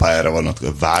autópályára van.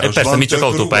 Városban persze, mi csak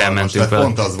autópályán mentünk fel.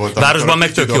 Pont az volt, városban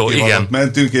meg tök jó, igen.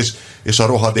 Mentünk, és a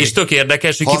rohadék és tök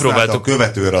érdekes, hogy kipróbáltuk a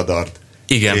követőradart.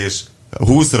 Igen. És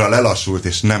 20-ra lelassult,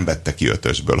 és nem vette ki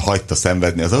 5-ösből. Hagyta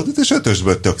szenvedni az autót, és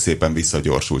 5-ösből tök szépen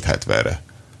visszagyorsult 70-re.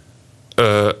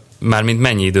 Mármint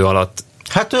mennyi idő alatt?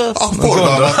 Hát a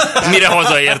forgalmat. Mire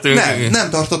hazaértünk? Nem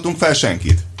tartottunk fel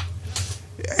senkit.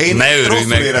 Én ne örülj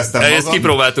meg, éreztem magam. Ezt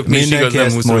kipróbáltuk mi is, igaz, nem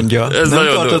ezt mondja. Ez nem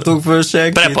tartottunk föl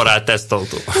senkit. Preparált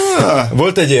tesztautó.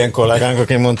 Volt egy ilyen kollégánk,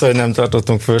 aki mondta, hogy nem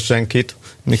tartottunk föl senkit,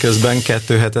 miközben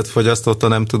 2 hetet fogyasztotta,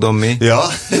 nem tudom mi. Ja.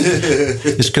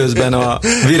 És közben a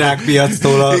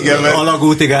virágpiactól a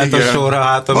alagútig állt a sorra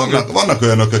hátra. Vannak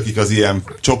olyanok, akik az ilyen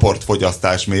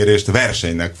csoportfogyasztásmérést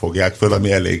versenynek fogják föl,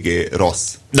 ami eléggé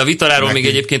rossz. De a Vitaráról még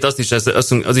egyébként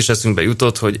az is eszünkbe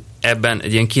jutott, hogy ebben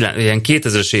egy ilyen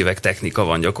 2000-es évek technika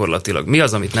van gyakorlatilag. Mi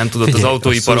az, amit nem tudott az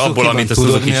autóipar abból, amit a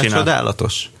Suzuki csinál? Tudod, mi a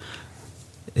csodálatos?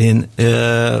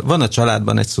 Van a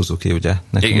családban egy Suzuki, ugye?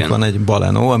 Nekünk igen. Van egy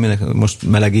Baleno, aminek most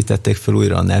melegítették fel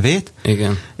újra a nevét.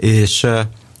 Igen. És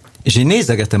így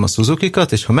nézegetem a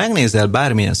Suzukikat, és ha megnézel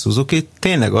bármilyen Suzukit,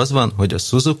 tényleg az van, hogy a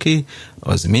Suzuki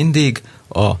az mindig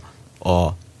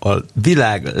a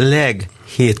világ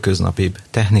leghétköznapibb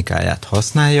technikáját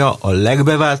használja, a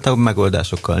legbeváltabb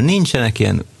megoldásokkal. Nincsenek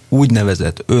ilyen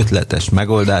úgynevezett ötletes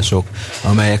megoldások,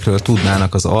 amelyekről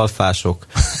tudnának az alfások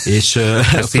és a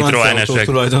francia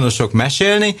tulajdonosok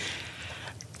mesélni.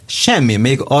 Semmi,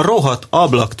 még a rohadt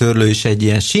ablaktörlő is egy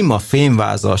ilyen sima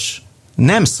fémvázas,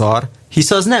 nem szar,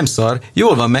 hisz az nem szar,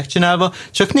 jól van megcsinálva,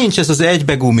 csak nincs ez az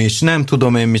egybegumis, nem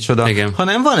tudom én micsoda, igen.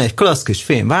 Hanem van egy klassz kis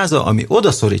fémváza, ami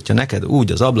odaszorítja neked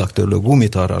úgy az ablaktörlő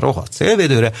gumit arra a rohadt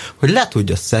szélvédőre, hogy le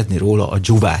tudja szedni róla a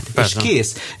dzsuvát. Persze. És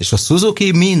kész. És a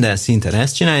Suzuki minden szinten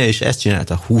ezt csinálja, és ezt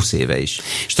csinálta 20 éve is.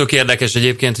 És tök érdekes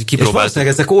egyébként, hogy kipróbáltuk. És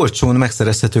valószínűleg ezek olcsón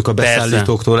megszerezhetők a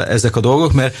beszállítóktól ezek a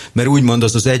dolgok, mert úgymond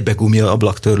az egybegumi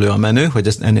ablaktörlő a menő, hogy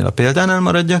ezt ennél a példánál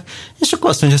maradjak, és akkor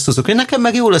azt mondja a Suzuki, hogy nekem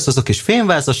meg jó lesz az a kis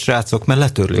fémvázas srácok, mert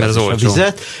letörli az a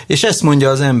vizet, és ezt mondja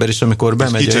az ember is, amikor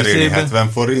bemegy a kicserélni 70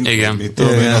 forint. Igen.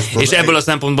 És ebből a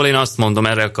szempontból én azt mondom,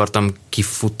 erre akartam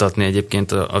kifuttatni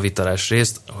egyébként a vitarás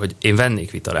részt, hogy én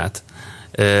vennék Vitarát.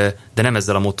 de nem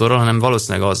ezzel a motorral, hanem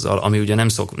valószínűleg azzal, ami ugye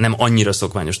nem annyira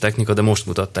szokványos technika, de most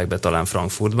mutatták be talán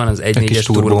Frankfurtban, az 1.4-es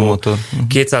turbó,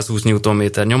 220 Nm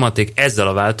nyomaték, ezzel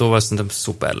a váltóval szerintem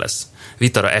szuper lesz.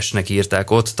 Vitara S-nek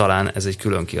írták ott, talán ez egy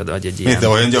külön kiadó, egy ilyen. De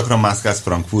olyan gyakran mászkálsz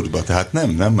Frankfurtba, tehát nem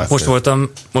messze.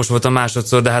 Most voltam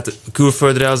másodszor, de hát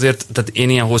külföldre azért, tehát én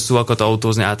ilyen hosszúakat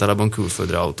autózni általában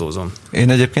külföldre autózom. Én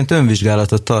egyébként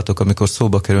önvizsgálatot tartok, amikor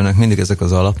szóba kerülnek mindig ezek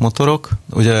az alapmotorok.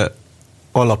 Ugye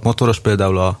alapmotoros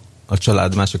például a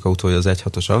család másik autója az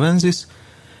 1.6-os Avensis,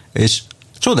 és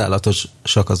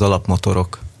csodálatosak az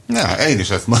alapmotorok. Ja, én is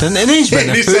ezt mondom. Nincs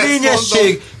benne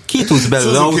fölényesség, ki tudsz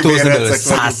belőle autózni belőle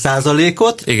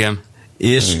 100%-ot, igen.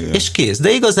 És kész.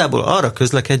 De igazából arra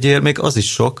közlekedjél, még az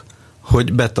is sok,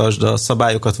 hogy betartsd a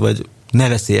szabályokat, vagy ne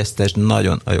veszélyeztesd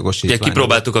nagyon a jogosítványodat. Ugye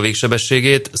kipróbáltuk a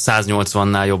végsebességét,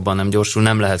 1voltban jobban nem gyorsul,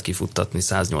 nem lehet kifuttatni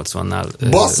 180-nál.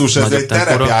 Basszus, ez egy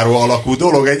terepjáró alakú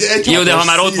dolog. Jó, de ha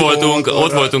már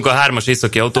ott voltunk a 3-as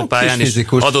északi autópályán, és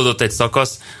adódott egy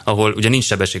szakasz, ahol ugye nincs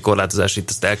sebességkorlátozás, itt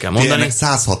ezt el kell mondani. Ennek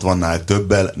 160-nál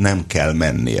többel nem kell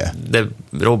mennie. De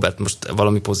Robert, most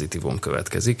valami pozitívum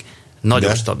következik.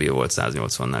 Nagyon stabil volt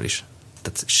 180-nál is.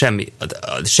 Tehát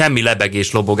semmi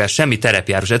lebegés, lobogás, semmi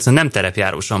terepjárós. Egyszerűen nem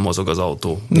terepjárósan mozog az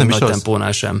autó. Nem nagy is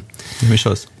tempónál sem. Nem is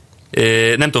az.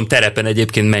 Nem tudom, terepen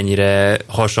egyébként mennyire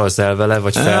hasalsz el vele,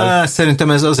 vagy fel?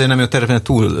 Szerintem ez azért nem jó terepen,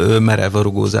 túl merev a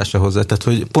rugózása hozzá. Tehát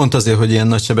hogy pont azért, hogy ilyen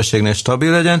nagy sebességnél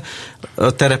stabil legyen.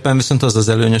 A terepen viszont az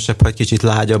előnyösebb, ha egy kicsit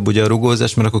lágyabb ugye a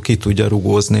rugózás, mert akkor ki tudja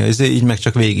rugózni. Így meg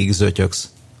csak végig zötyögsz.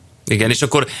 Igen, és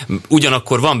akkor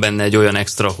ugyanakkor van benne egy olyan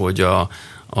extra, hogy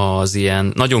az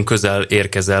ilyen nagyon közel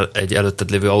érkezel egy előtted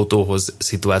lévő autóhoz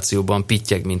szituációban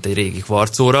pittyeg, mint egy régi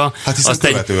kvarcóra. Hát azt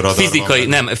egy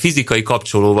fizikai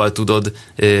kapcsolóval tudod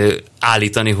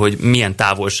állítani, hogy milyen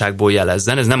távolságból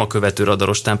jelezzen. Ez nem a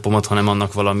követőradaros tempomat, hanem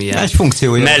annak valamilyen egy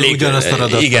funkciója, ugyanazt a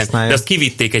radart igen, használja. de azt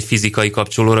kivitték egy fizikai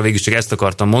kapcsolóra, végül csak ezt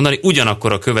akartam mondani.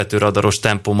 Ugyanakkor a követőradaros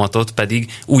tempomatot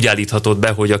pedig úgy állíthatod be,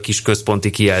 hogy a kis központi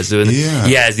kijelzőn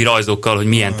jelzi rajzokkal, hogy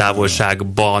milyen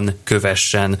távolságban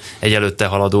kövessen egy előtte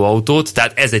haladó autót.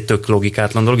 Tehát ez egy tök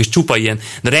logikátlan dolog, és csupa ilyen,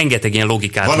 de rengeteg ilyen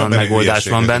logikátlan megoldás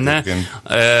van benne.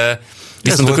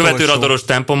 Viszont a követőradaros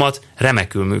tempomat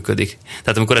remekül működik.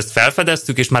 Tehát amikor ezt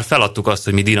felfedeztük, és már feladtuk azt,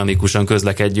 hogy mi dinamikusan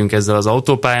közlekedjünk ezzel az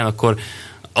autópályán,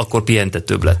 akkor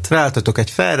pihentetőbb lett. Ráálltatok egy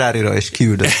Ferrarira, és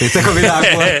kiüldöztétek a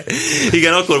világból.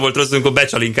 Igen, akkor volt rossz, amikor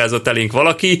becsalinkázott elénk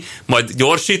valaki, majd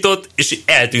gyorsított, és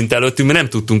eltűnt előttünk, mert nem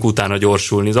tudtunk utána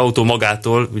gyorsulni. Az autó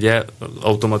magától, ugye,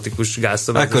 automatikus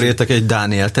gázszabály. Akkor írtak egy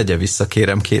Dániel, tegye vissza,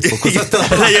 kérem, 2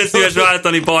 fokozattal. Legyen szíves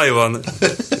váltani, baj van.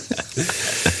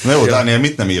 Na jó, Dániel,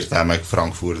 mit nem írtál meg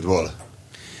Frankfurtból?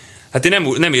 Hát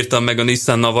én nem írtam meg a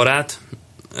Nissan Navarát.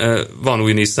 Van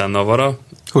új Nissan Navara.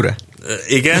 Hurrá!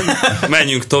 Igen,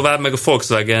 menjünk tovább, meg a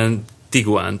Volkswagen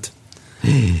Tiguant.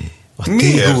 A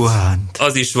Tiguant.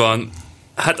 Az is van.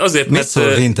 Hát azért, mit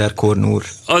szól Winterkorn úr?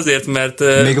 Azért, mert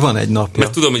még van egy napja.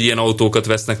 Mert tudom, hogy ilyen autókat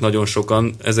vesznek nagyon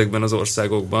sokan ezekben az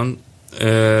országokban.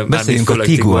 Beszéljünk a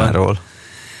Tiguanról.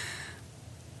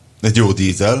 Egy jó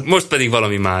dízel. Most pedig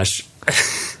valami más.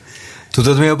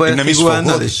 Tudod, mi a baj a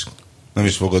Tiguannal is? Nem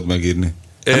is fogod megírni.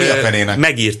 Mi a fenének?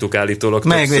 Megírtuk állítólag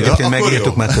többször.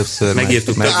 Megírtuk már többször.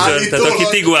 Megírtuk többször. Tehát aki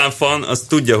Tiguan fan, az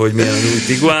tudja, hogy milyen az új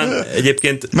Tiguan.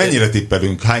 Egyébként... Mennyire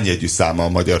tippelünk? Hány jegyű száma a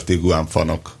magyar Tiguan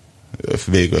fanok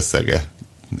végösszege?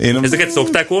 Ezeket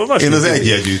szokták olvasni? Én az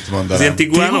együtt mondanám. Az ilyen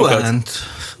Tiguanokat?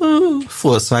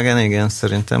 Volkswagen, igen,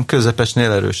 szerintem.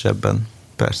 Közepesnél erősebben,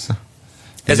 persze.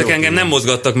 Ezek engem nem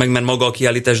mozgattak meg, mert maga a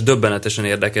kiállítás döbbenetesen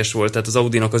érdekes volt. Tehát az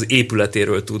Audinak az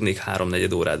épületéről tudnék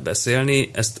 3-4 órát beszélni.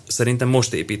 Ezt szerintem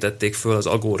most építették föl az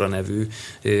Agora nevű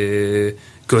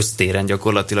köztéren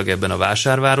gyakorlatilag ebben a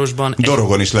vásárvárosban.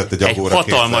 Dorogon is lett egy Agora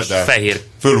hatalmas fehér.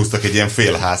 Fölhúztak egy ilyen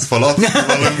félházfalat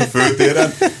valami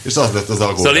főtéren, és az lett az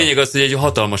Agora. Szóval a lényeg az, hogy egy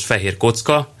hatalmas fehér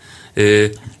kocka,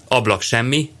 ablak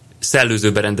semmi,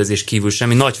 szellőzőberendezés kívül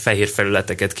semmi, nagy fehér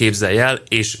felületeket képzelj el,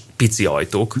 és pici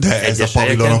ajtók. De ez a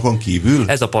pavilonokon kívül?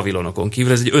 Ez a pavilonokon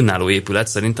kívül, ez egy önálló épület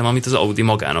szerintem, amit az Audi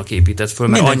magának épített föl.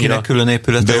 Mert mindenkinek külön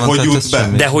épülete van. Hogy jut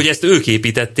be? De hogy ezt ők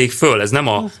építették föl, ez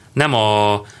nem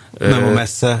a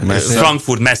messze.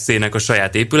 Frankfurt messzének a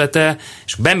saját épülete,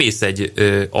 és bemész egy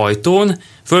ajtón,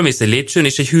 fölmész egy lépcsőn,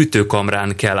 és egy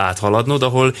hűtőkamrán kell áthaladnod,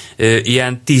 ahol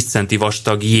ilyen 10 centi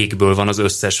vastag jégből van az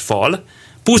összes fal,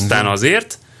 pusztán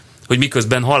azért, hogy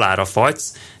miközben halálra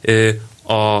fagysz,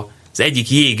 az egyik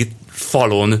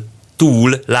jégfalon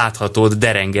túl láthatod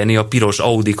derengeni a piros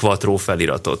Audi Quattro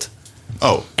feliratot.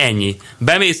 Oh. Ennyi.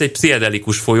 Bemész egy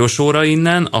pszichedelikus folyosóra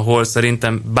innen, ahol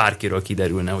szerintem bárkiről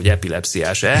kiderülne, hogy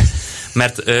epilepsziás-e,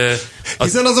 mert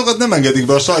Hiszen azokat nem engedik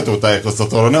be a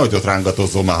sajtótájékoztatóra, nehogy ott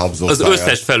rángatozó már habzó Az száját.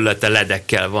 összes felülete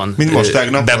ledekkel van Mint most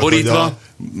tegnap, beborítva. hogy a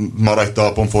Maradj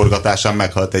talpon forgatásán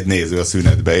meghalt egy néző a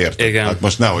szünetbe, érted? Igen. Hát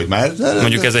most nehogy már.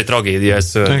 Mondjuk ez egy tragédia, ez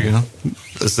szörnyű. Igen.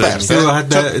 Persze. Jó,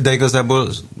 hát de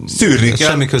igazából szűrni kell.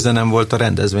 semmi köze nem volt a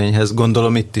rendezvényhez.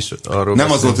 Gondolom itt is arról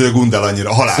Nem az volt, hogy a Gundel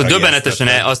annyira halálra Szóval döbbenetesen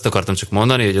ijesztette. azt akartam csak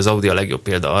mondani, hogy az Audi a legjobb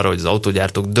példa arra, hogy az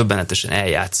autógyártók döbbenetesen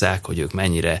eljátsszák, hogy ők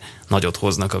mennyire nagyot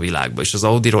hoznak a világba. És az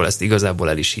Audiról ezt igazából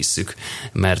el is hisszük,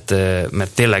 mert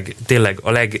tényleg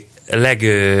a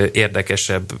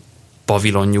legérdekesebb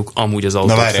pavilonjuk amúgy az autók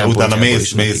Na várjál, utána szempontjából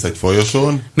is mész egy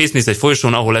folyosón. Mész egy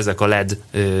folyosón, ahol ezek a LED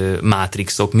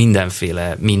mátrixok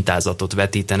mindenféle mintázatot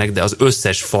vetítenek, de az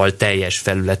összes fal teljes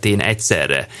felületén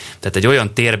egyszerre. Tehát egy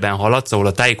olyan térben haladsz, ahol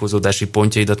a tájékozódási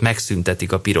pontjaidat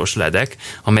megszüntetik a piros ledek,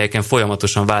 amelyeken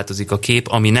folyamatosan változik a kép,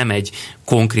 ami nem egy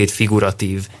konkrét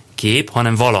figuratív kép,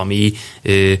 hanem valami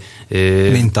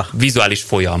minta. Vizuális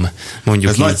folyam,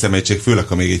 mondjuk Ez így. nagy személység, főleg,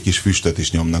 ha még egy kis füstöt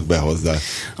is nyomnak be hozzá.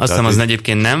 Aztán az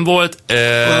egyébként nem volt.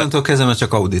 Onnantól kezdve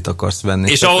csak Audit akarsz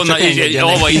venni. És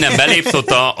ahova innen belépsz, ott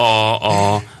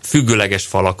a függőleges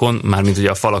falakon, mármint ugye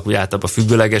a falak úgy általában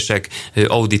függőlegesek,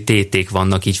 Audi TT-k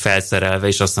vannak így felszerelve,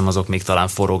 és azt hiszem azok még talán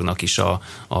forognak is a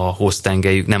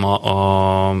hoztengelyük, nem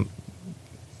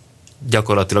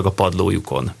gyakorlatilag a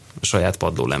padlójukon, a saját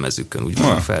padlólemezükön úgy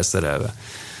vannak felszerelve.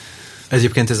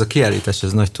 Egyébként ez a kiállítás,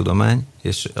 ez nagy tudomány,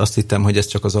 és azt hittem, hogy ezt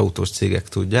csak az autós cégek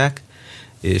tudják,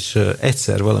 és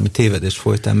egyszer valami tévedés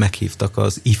folytán meghívtak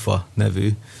az IFA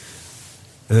nevű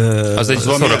az egy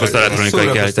szórakoztató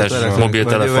elektronikai kiállítás,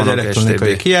 mobiltelefonok,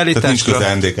 elektronikai kiállítás. Tehát nincs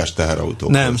köze NDK-s teherautók.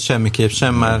 Nem, semmiképp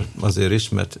sem, már azért is,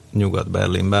 mert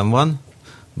Nyugat-Berlinben van,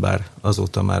 bár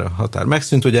azóta már a határ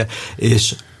megszűnt, ugye,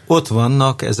 és ott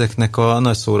vannak ezeknek a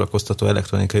nagy szórakoztató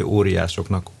elektronikai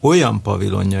óriásoknak olyan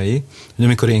pavilonjai, hogy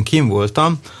amikor én kim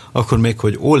voltam, akkor még,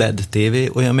 hogy OLED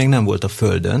TV, olyan még nem volt a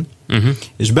földön,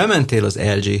 és bementél az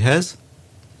LG-hez,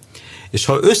 és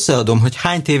ha összeadom, hogy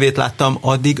hány tévét láttam,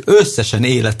 addig összesen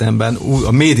életemben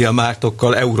a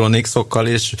MediaMarktokkal, Euronixokkal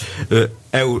és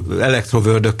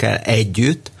Electrovördökkel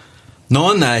együtt, na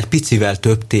annál egy picivel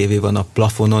több tévé van a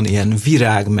plafonon, ilyen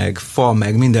virág, meg fa,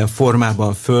 meg minden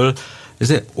formában föl,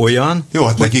 ez olyan, jó,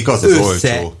 hát nekik az az olcsó.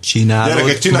 Összecsinálod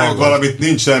Gyerekek, csináljuk valamit,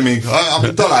 nincs semmi,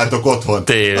 amit találtok otthon.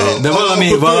 De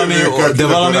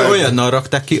valami olyannal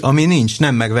rakták ki, ami nincs,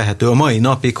 nem megvehető a mai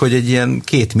napig, hogy egy ilyen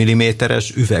 2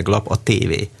 milliméteres üveglap a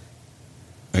tévé.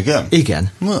 Igen?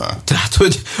 Igen. Na. Tehát,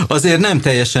 hogy azért nem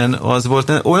teljesen az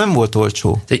volt, nem volt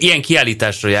olcsó. Tehát ilyen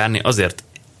kiállításra járni azért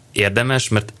érdemes,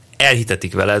 mert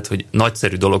elhitetik veled, hogy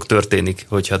nagyszerű dolog történik,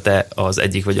 hogyha te az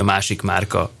egyik vagy a másik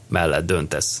márka mellett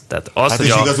döntesz. Tehát az, hát hogy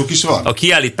és igazuk is van?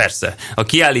 Persze. A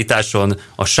kiállításon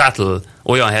a Shuttle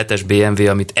olyan 7-es BMW,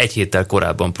 amit egy héttel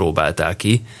korábban próbáltál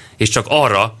ki, és csak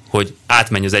arra, hogy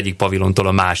átmenj az egyik pavilontól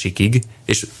a másikig,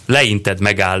 és leinted,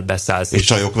 megáll, beszállsz. És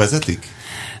csajok vezetik?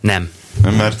 Nem.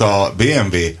 Mert a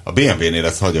BMW-nél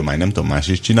ez hagyomány, nem tudom, más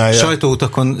is csinálja.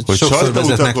 Sajtóutakon sokszor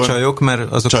vezetnek csajok,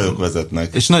 mert azok csajok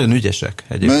vezetnek. És nagyon ügyesek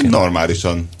egyébként.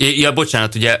 Normálisan. Ja,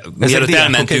 bocsánat, ugye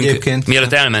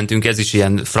mielőtt elmentünk, ez is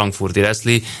ilyen frankfurti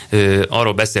reszli,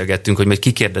 arról beszélgettünk, hogy majd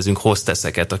kikérdezünk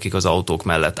hostesseket, akik az autók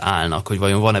mellett állnak, hogy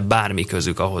vajon van-e bármi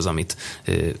közük ahhoz, amit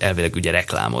elvileg ugye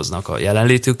reklámoznak a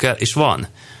jelenlétükkel, és van.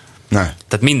 Ne.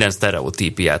 Tehát minden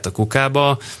sztereotípiát a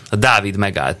kukába. A Dávid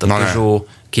megállt a Peugeot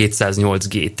 208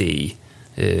 GTI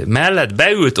mellett,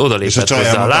 beült, odalépett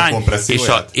hozzá a lány,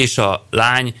 és a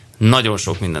lány nagyon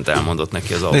sok mindent elmondott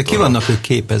neki az autóra. De ki vannak ők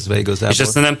képezve igazából? És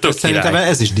ezt nem tök szerintem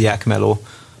ez is diákmeló.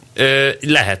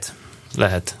 Lehet.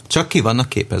 Csak ki vannak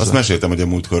képezve. Azt meséltem, hogy a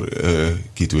múltkor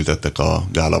kitültettek a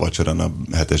gálavacsorán a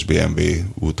 7-es BMW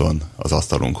úton az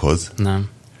asztalunkhoz. Nem.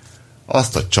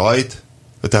 Azt a csajt,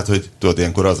 tehát, hogy tudod,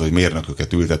 ilyenkor az, hogy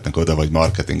mérnököket ültetnek oda, vagy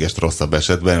marketingest rosszabb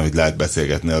esetben, hogy lehet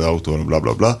beszélgetni az autón,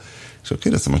 blablabla. És akkor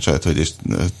kérdeztem a csajt, hogy és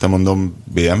te mondom,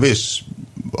 BMW-s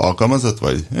alkalmazott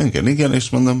vagy? Igen, és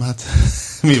mondom, hát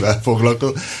mivel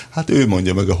foglalkozol? Hát ő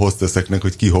mondja meg a hostesseknek,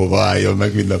 hogy ki hova álljon,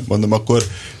 meg mindent. Mondom, akkor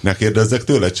ne kérdezzek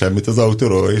tőled semmit az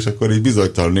autóról, és akkor így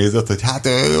bizonytalan nézett, hogy hát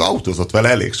ő autózott vele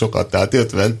elég sokat, tehát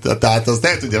 50, tehát azt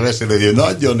el tudja mesélni, hogy ő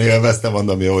nagyon élvezte,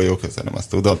 mondom, jó, köszönöm, azt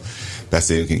tudom.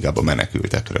 Beszéljünk inkább a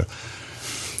menekültekről.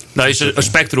 Na és a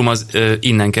spektrum az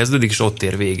innen kezdődik, és ott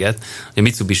ér véget. A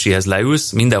Mitsubishihez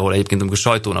leülsz, mindenhol egyébként, amikor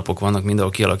sajtónapok vannak,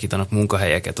 mindenhol kialakítanak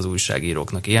munkahelyeket az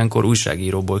újságíróknak. Ilyenkor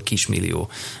újságíróból kismillió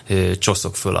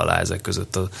csoszok föl alá ezek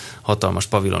között a hatalmas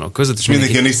pavilonok között. És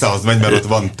mindenki a Nissanhoz megy, mert ott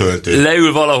van töltő.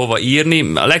 Leül valahova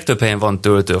írni, a legtöbb helyen van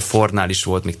töltő, a Fordnál is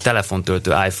volt, még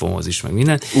telefontöltő, iPhonehoz is, meg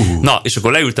minden. Na, és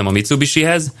akkor leültem a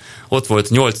Mitsubishihez, ott volt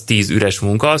 8-10 üres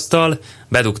munkaasztal,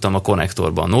 bedugtam a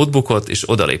konnektorba a notebookot, és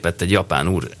odalépett egy japán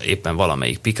úr éppen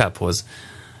valamelyik pick-uphoz,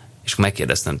 és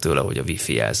megkérdeztem tőle, hogy a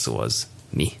Wi-Fi jelszó az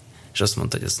mi. És azt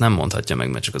mondta, hogy ezt nem mondhatja meg,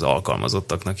 mert csak az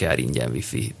alkalmazottaknak jár ingyen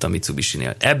Wi-Fi itt a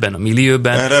Mitsubishi-nél. Ebben a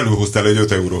millióben... Erre előhúztál egy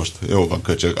 5 euróst. Jó van,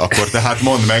 köcsög. Akkor tehát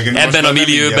mondd meg. Ebben a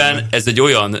millióben ez egy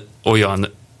olyan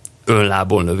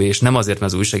önlából növés, nem azért,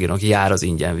 mert az újságírónak jár az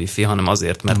ingyen Wi-Fi, hanem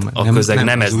azért, mert a közeg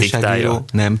nem ez diktálja.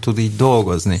 Nem tud így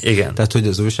dolgozni. Igen. Tehát, hogy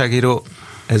az újságíró,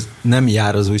 ez nem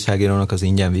jár az újságírónak az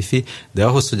ingyen Wi-Fi, de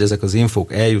ahhoz, hogy ezek az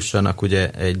infók eljussanak ugye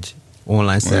egy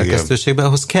online szerkesztőségbe,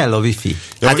 ahhoz kell a Wi-Fi.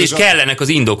 Hát és kellenek az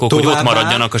indokok, hogy ott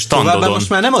maradjanak a standodon. Továbbá most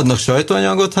már nem adnak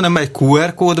sajtóanyagot, hanem egy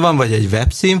QR kód van, vagy egy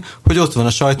webcím, hogy ott van a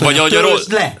sajtóanyag,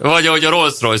 vagy ahogy a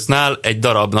Rolls-Royce-nál egy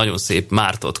darab nagyon szép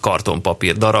mártott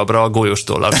kartonpapír darabra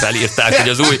golyóstollal felírták, hogy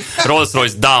az új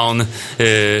Rolls-Royce Down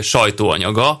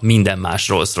sajtóanyaga, minden más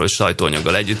Rolls-Royce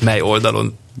sajtóanyaggal együtt, mely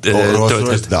oldalon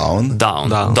Rolls-Royce Down?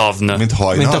 Down. Mint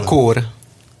hajnal? Mint a kór.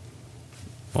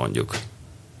 Mondjuk.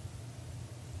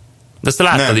 De ezt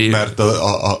láttad nem, mert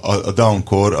a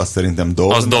Downcore az szerintem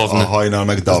Dovn, a hajnal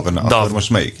meg Davn. Akkor most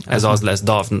melyik? Ez az lesz,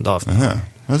 Davn.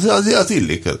 Az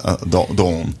illik, a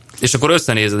Dawn. És akkor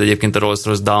összenézed egyébként a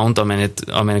Rolls-Royce Down-t,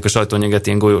 amelynek a sajtóanyagát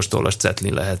ilyen golyóstollas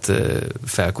cetlin lehet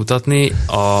felkutatni,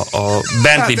 a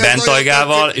Bentley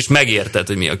bentajgával, és megérted,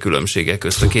 hogy mi a különbsége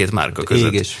közt a két márka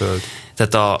között. Ég és föld.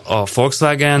 Tehát a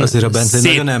Volkswagen azért a Bentley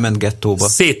nagyon elment gettóba.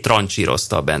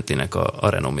 Széttrancsírozta a Bentleynek a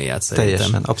renoméját szerintem.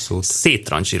 Teljesen, abszolút.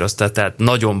 Széttrancsírozta, tehát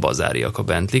nagyon bazáriak a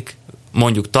Bentleyk.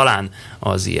 Mondjuk talán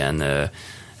az ilyen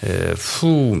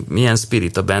milyen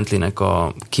Spirit a Bentleynek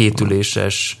a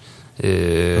kétüléses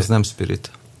ez nem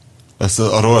Spirit. Ez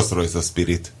a Rolls-Royce a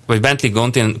Spirit. Vagy Bentley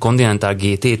Continental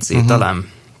GTC talán.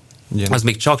 Igen. Az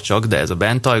még csak-csak, de ez a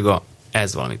bentajga,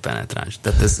 ez valami penetráns.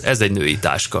 Tehát ez egy női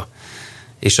táska.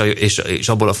 És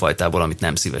abból a fajtából, amit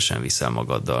nem szívesen viszel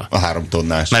magaddal. A 3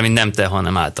 tonnás. Mert mint nem te,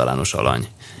 hanem általános alany.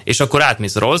 És akkor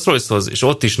átmész a Rolls-Royce-hoz, és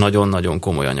ott is nagyon-nagyon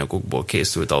komoly anyagokból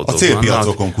készült autók vannak. A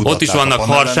célpiacokon kutatták. Ott is vannak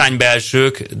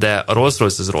harsánybelsők, de a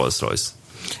Rolls-Royce az Rolls-Royce.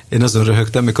 Én azon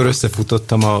röhögtem, mikor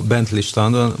összefutottam a Bentley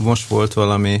standon, most volt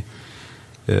valami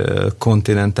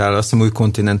Continental, azt hiszem új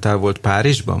Continental volt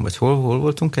Párizsban, vagy hol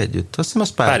voltunk együtt? Azt hiszem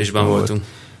az Párizsban voltunk.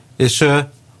 És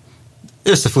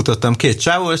összefutottam 2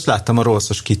 csávól, és láttam a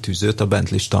Rolls-os kitűzőt a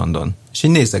Bentley standon. És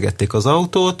így nézegették az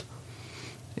autót,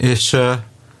 és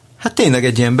hát tényleg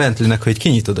egy ilyen Bentleynek, hogy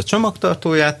kinyitod a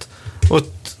csomagtartóját,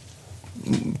 ott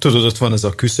tudod, ott van ez a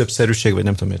küszöbszerűség, vagy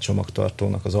nem tudom, hogy a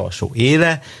csomagtartónak az alsó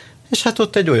éle, és hát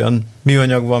ott egy olyan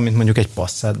műanyag van, mint mondjuk egy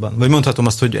Passatban. Vagy mondhatom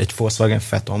azt, hogy egy Volkswagen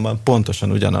Phaetonban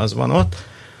pontosan ugyanaz van ott.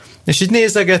 És így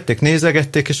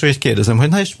nézegették, és úgy kérdezem, hogy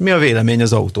na és mi a vélemény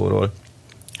az autóról?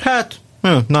 Hát,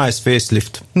 nice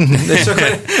facelift. És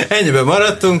akkor ennyiben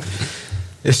maradtunk,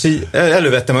 és így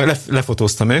elővettem,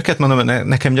 lefotóztam őket, mondom,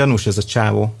 nekem gyanús ez a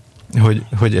csávó,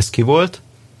 hogy ez ki volt.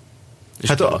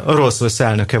 Hát a Rolls-Royce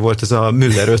elnöke volt ez a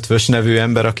Müller ötvös nevű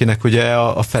ember, akinek ugye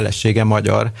a felesége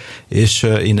magyar, és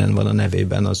innen van a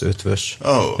nevében az ötvös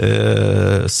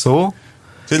szó.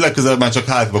 És legközelebb már csak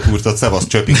hátba kurtad, szevasz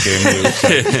csöpikém.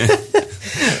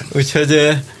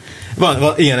 Úgyhogy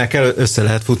van, ilyenekkel össze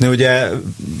lehet futni, ugye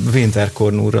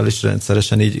Winterkorn is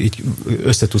rendszeresen így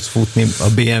össze tudsz futni a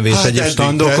BMW-s egyéb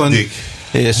standokon,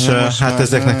 és hát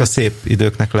ezeknek a szép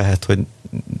időknek lehet, hogy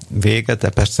vége, de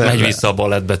persze... Megy vissza a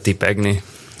balettbe tipegni.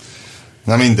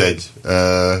 Na mindegy.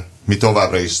 Mi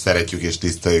továbbra is szeretjük és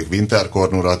tiszteljük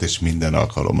Winterkorn urat, és minden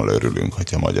alkalommal örülünk,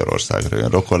 hogyha Magyarországra jön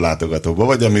rokonlátogatóba,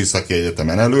 vagy a Műszaki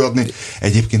Egyetemen előadni.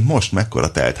 Egyébként most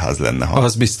mekkora teltház lenne,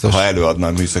 ha előadna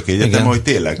a Műszaki Egyetem, hogy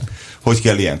tényleg, hogy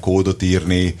kell ilyen kódot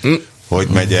írni, hogy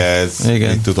megy ez,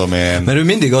 mit tudom én. Mert ő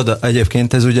mindig ad,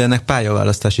 egyébként ez ugye ennek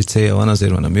pályaválasztási célja van,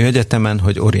 azért van a Műegyetemen,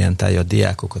 hogy orientálja a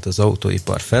diákokat az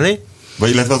autóipar felé. Vagy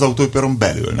illetve az autóiparon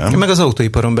belül, nem? Meg az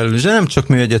autóiparon belül is, de nem csak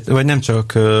vagy nem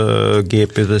csak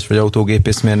gépész vagy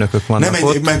autógépészmérnökök vannak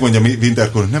ott. Megmondja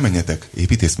Winterkorn, nem menjetek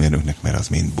építészmérnöknek, mert az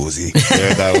mind buzi.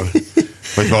 Például.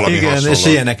 Vagy valami igen, hasonló. És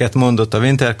ilyeneket mondott a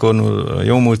Winterkorn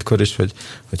jó múltkor is,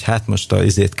 hogy hát most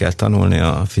izét kell tanulni,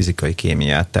 a fizikai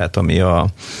kémiát, tehát ami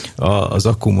az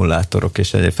akkumulátorok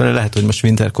és egyébként. Lehet, hogy most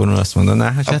Winterkorn azt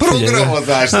mondaná, hogy a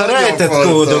programozás, a rejtett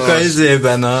kódok a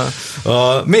izében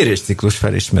a mérésciklus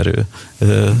felismerő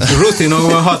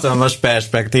rutinokban hatalmas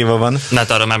perspektíva van.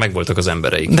 Hát arra már megvoltak az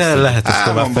embereik. De lehet ezt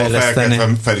tovább fejleszteni.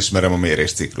 Felismerem a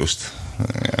mérésciklust.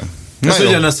 Ez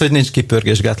ugyanaz, hogy nincs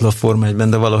kipörgésgátló a Forma 1-ben,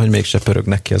 de valahogy mégse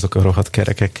pörögnek ki azok a rohadt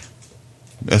kerekek.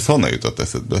 Ez honnan jutott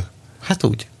eszedbe? Hát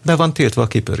úgy. be van tiltva a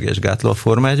kipörgésgátló a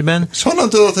Forma 1-ben. És honnan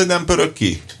tudod, hogy nem pörög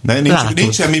ki?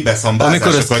 Nincs semmi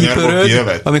beszambázás a kanyarból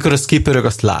kijövet? Amikor az kipörög,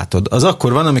 azt látod. Az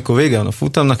akkor van, amikor vége van a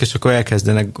futamnak, és akkor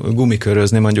elkezdenek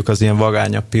gumikörözni mondjuk az ilyen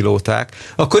vagányabb pilóták.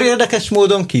 Akkor érdekes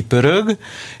módon kipörög,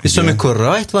 és igen. Amikor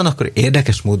rajt van, akkor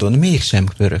érdekes módon mégsem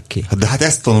pörög ki. De hát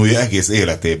ezt tanulja egész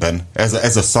életében.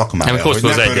 Ez a szakmája, hogy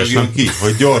ne pörögjön ki,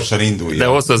 hogy gyorsan induljon. De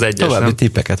hosszú az egyes, további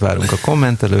tippeket várunk a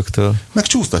kommentelőktől. Meg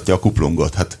csúsztatja a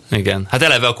kuplungot. Hát. Igen. Hát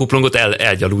eleve a kuplungot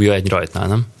elgyalulja egy rajtnál,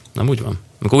 nem? Nem úgy van?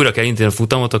 Amikor újra kell indítani a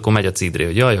futamot, akkor megy a cidré,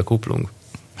 hogy jaj, a kuplung.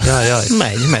 Jaj.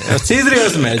 Megy. A cidré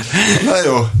az megy. Na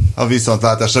jó, a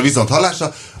viszontlátásra,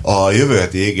 viszonthallásra. A jövő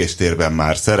heti égéstérben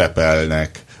már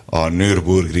szerepelnek a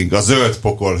Nürburgring, a zöld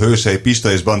pokol hősei,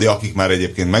 Pista és Bandi, akik már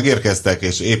egyébként megérkeztek,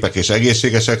 és épek és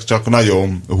egészségesek, csak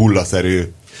nagyon hullaszerű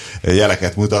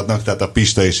jeleket mutatnak, tehát a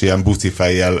Pista is ilyen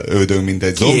bucifejjel ődöng, mint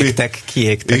egy zombi.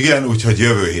 Kiégtek. Igen, úgyhogy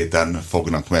jövő héten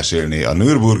fognak mesélni a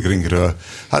Nürburgringről.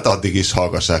 Hát addig is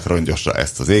hallgassák rongyosra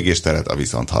ezt az égésteret a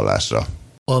viszonthallásra.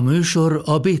 A műsor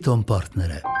a Béton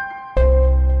partnere.